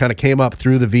doctor who kind of came up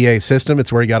through the VA system.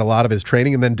 It's where he got a lot of his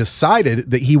training and then decided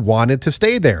that he wanted to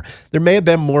stay there. There may have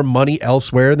been more money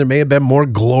elsewhere. There may have been more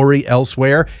glory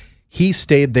elsewhere. He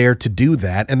stayed there to do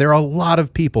that. And there are a lot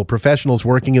of people, professionals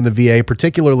working in the VA,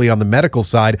 particularly on the medical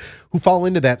side, who fall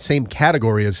into that same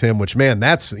category as him, which, man,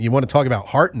 that's, you want to talk about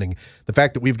heartening. The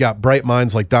fact that we've got bright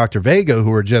minds like Dr. Vega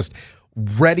who are just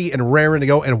ready and raring to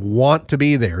go and want to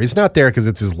be there. He's not there because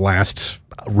it's his last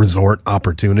resort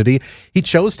opportunity. He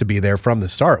chose to be there from the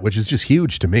start, which is just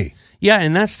huge to me. Yeah,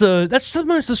 and that's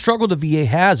much the struggle the VA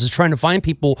has, is trying to find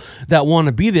people that want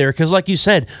to be there. Because like you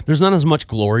said, there's not as much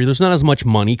glory, there's not as much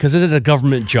money because it is a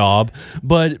government job.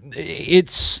 But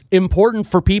it's important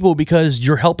for people because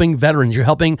you're helping veterans. You're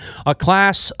helping a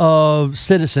class of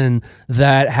citizen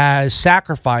that has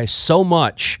sacrificed so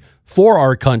much for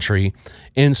our country.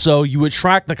 And so you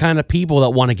attract the kind of people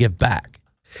that want to give back.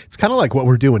 It's kind of like what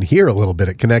we're doing here a little bit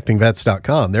at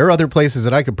connectingvets.com. There are other places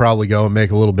that I could probably go and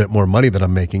make a little bit more money than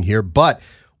I'm making here, but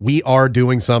we are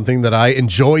doing something that I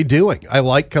enjoy doing. I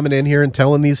like coming in here and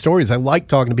telling these stories. I like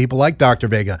talking to people like Dr.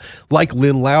 Vega, like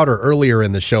Lynn Lauder earlier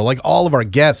in the show, like all of our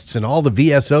guests and all the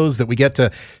VSOs that we get to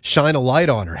shine a light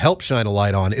on or help shine a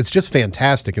light on. It's just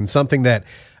fantastic and something that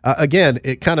again,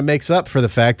 it kind of makes up for the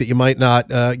fact that you might not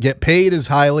get paid as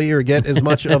highly or get as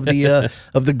much of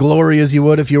the glory as you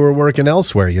would if you were working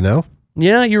elsewhere, you know?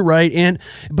 Yeah, you're right.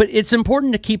 But it's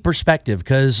important to keep perspective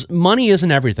because money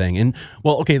isn't everything. And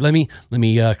well, okay, let me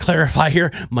clarify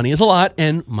here. Money is a lot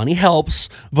and money helps.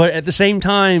 But at the same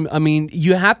time, I mean,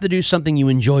 you have to do something you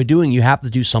enjoy doing. You have to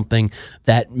do something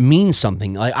that means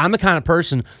something. Like I'm the kind of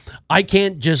person, I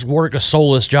can't just work a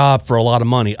soulless job for a lot of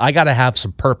money. I got to have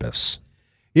some purpose.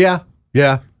 Yeah.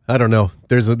 I don't know.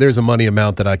 There's a money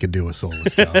amount that I could do a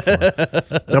soulless job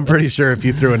for. I'm pretty sure if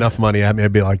you threw enough money at me,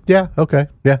 I'd be like, yeah, okay,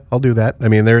 yeah, I'll do that. I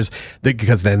mean,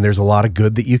 because then there's a lot of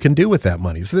good that you can do with that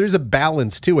money. So there's a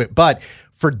balance to it. But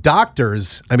for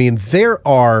doctors, I mean, there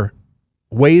are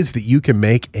ways that you can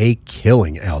make a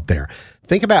killing out there.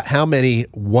 Think about how many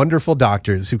wonderful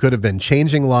doctors who could have been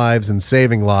changing lives and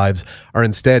saving lives are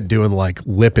instead doing like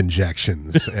lip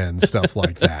injections and stuff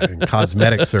like that and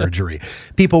cosmetic surgery.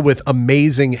 People with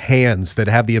amazing hands that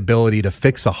have the ability to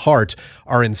fix a heart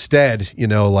are instead,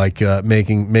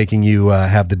 making you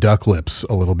have the duck lips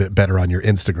a little bit better on your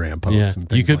Instagram posts and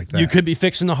things like that. You could be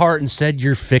fixing the heart. Instead,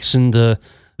 you're fixing the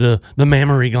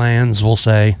mammary glands, we'll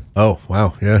say. Oh,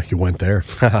 wow. Yeah, you went there.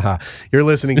 You're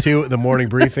listening to The Morning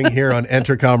Briefing here on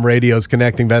Entercom Radio's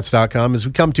ConnectingVets.com. As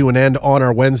we come to an end on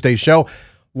our Wednesday show,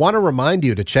 want to remind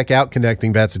you to check out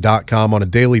ConnectingVets.com on a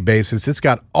daily basis. It's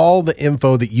got all the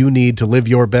info that you need to live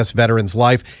your best veteran's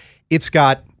life. It's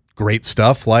got great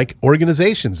stuff like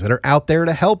organizations that are out there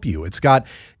to help you. It's got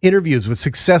interviews with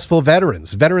successful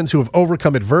veterans who have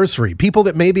overcome adversity, people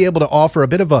that may be able to offer a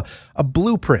bit of a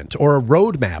blueprint or a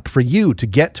roadmap for you to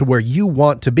get to where you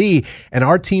want to be. And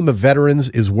our team of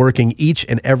veterans is working each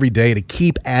and every day to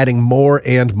keep adding more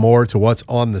and more to what's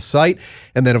on the site.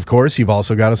 And then, of course, you've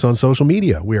also got us on social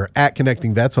media. We are at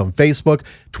Connecting Vets on Facebook,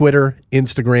 Twitter,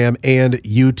 Instagram, and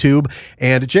YouTube.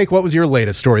 And Jake, what was your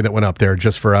latest story that went up there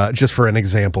just for an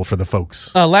example for the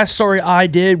folks? Last story I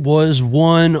did was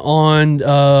one on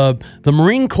the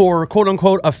Marine Corps, quote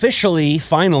unquote, officially,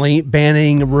 finally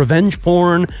banning revenge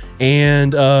porn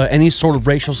and any sort of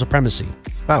racial supremacy.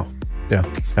 Wow. Yeah,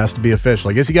 has to be official.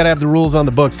 I guess you got to have the rules on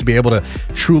the books to be able to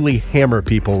truly hammer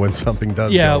people when something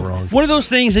does go wrong. One of those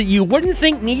things that you wouldn't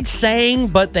think needs saying,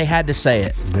 but they had to say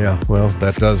it. Yeah, well,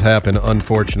 that does happen,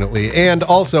 unfortunately. And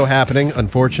also happening,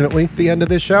 unfortunately, at the end of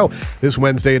this show. This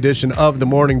Wednesday edition of The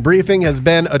Morning Briefing has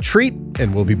been a treat,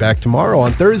 and we'll be back tomorrow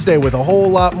on Thursday with a whole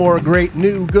lot more great,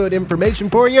 new, good information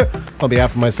for you. On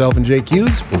behalf of myself and Jake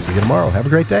Hughes, we'll see you tomorrow. Have a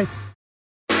great day.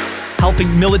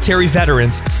 Helping military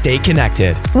veterans stay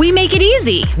connected. We make it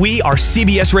easy. We are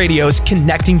CBS Radio's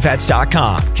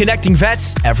ConnectingVets.com. Connecting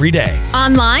vets every day.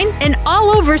 Online and all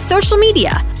over social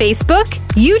media. Facebook,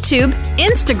 YouTube,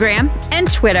 Instagram, and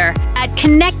Twitter at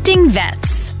Connecting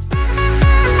Vets.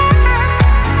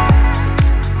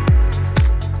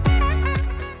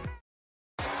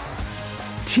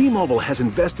 T-Mobile has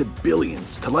invested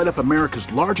billions to light up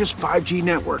America's largest 5G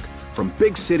network, from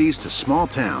big cities to small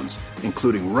towns,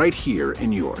 including right here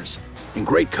in yours. And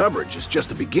great coverage is just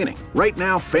the beginning. Right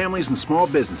now, families and small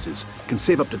businesses can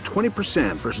save up to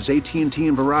 20% versus AT&T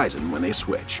and Verizon when they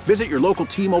switch. Visit your local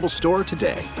T-Mobile store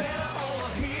today.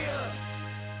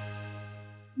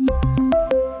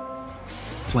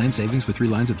 Plan savings with 3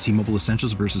 lines of T-Mobile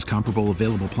Essentials versus comparable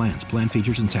available plans. Plan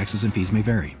features and taxes and fees may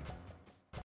vary.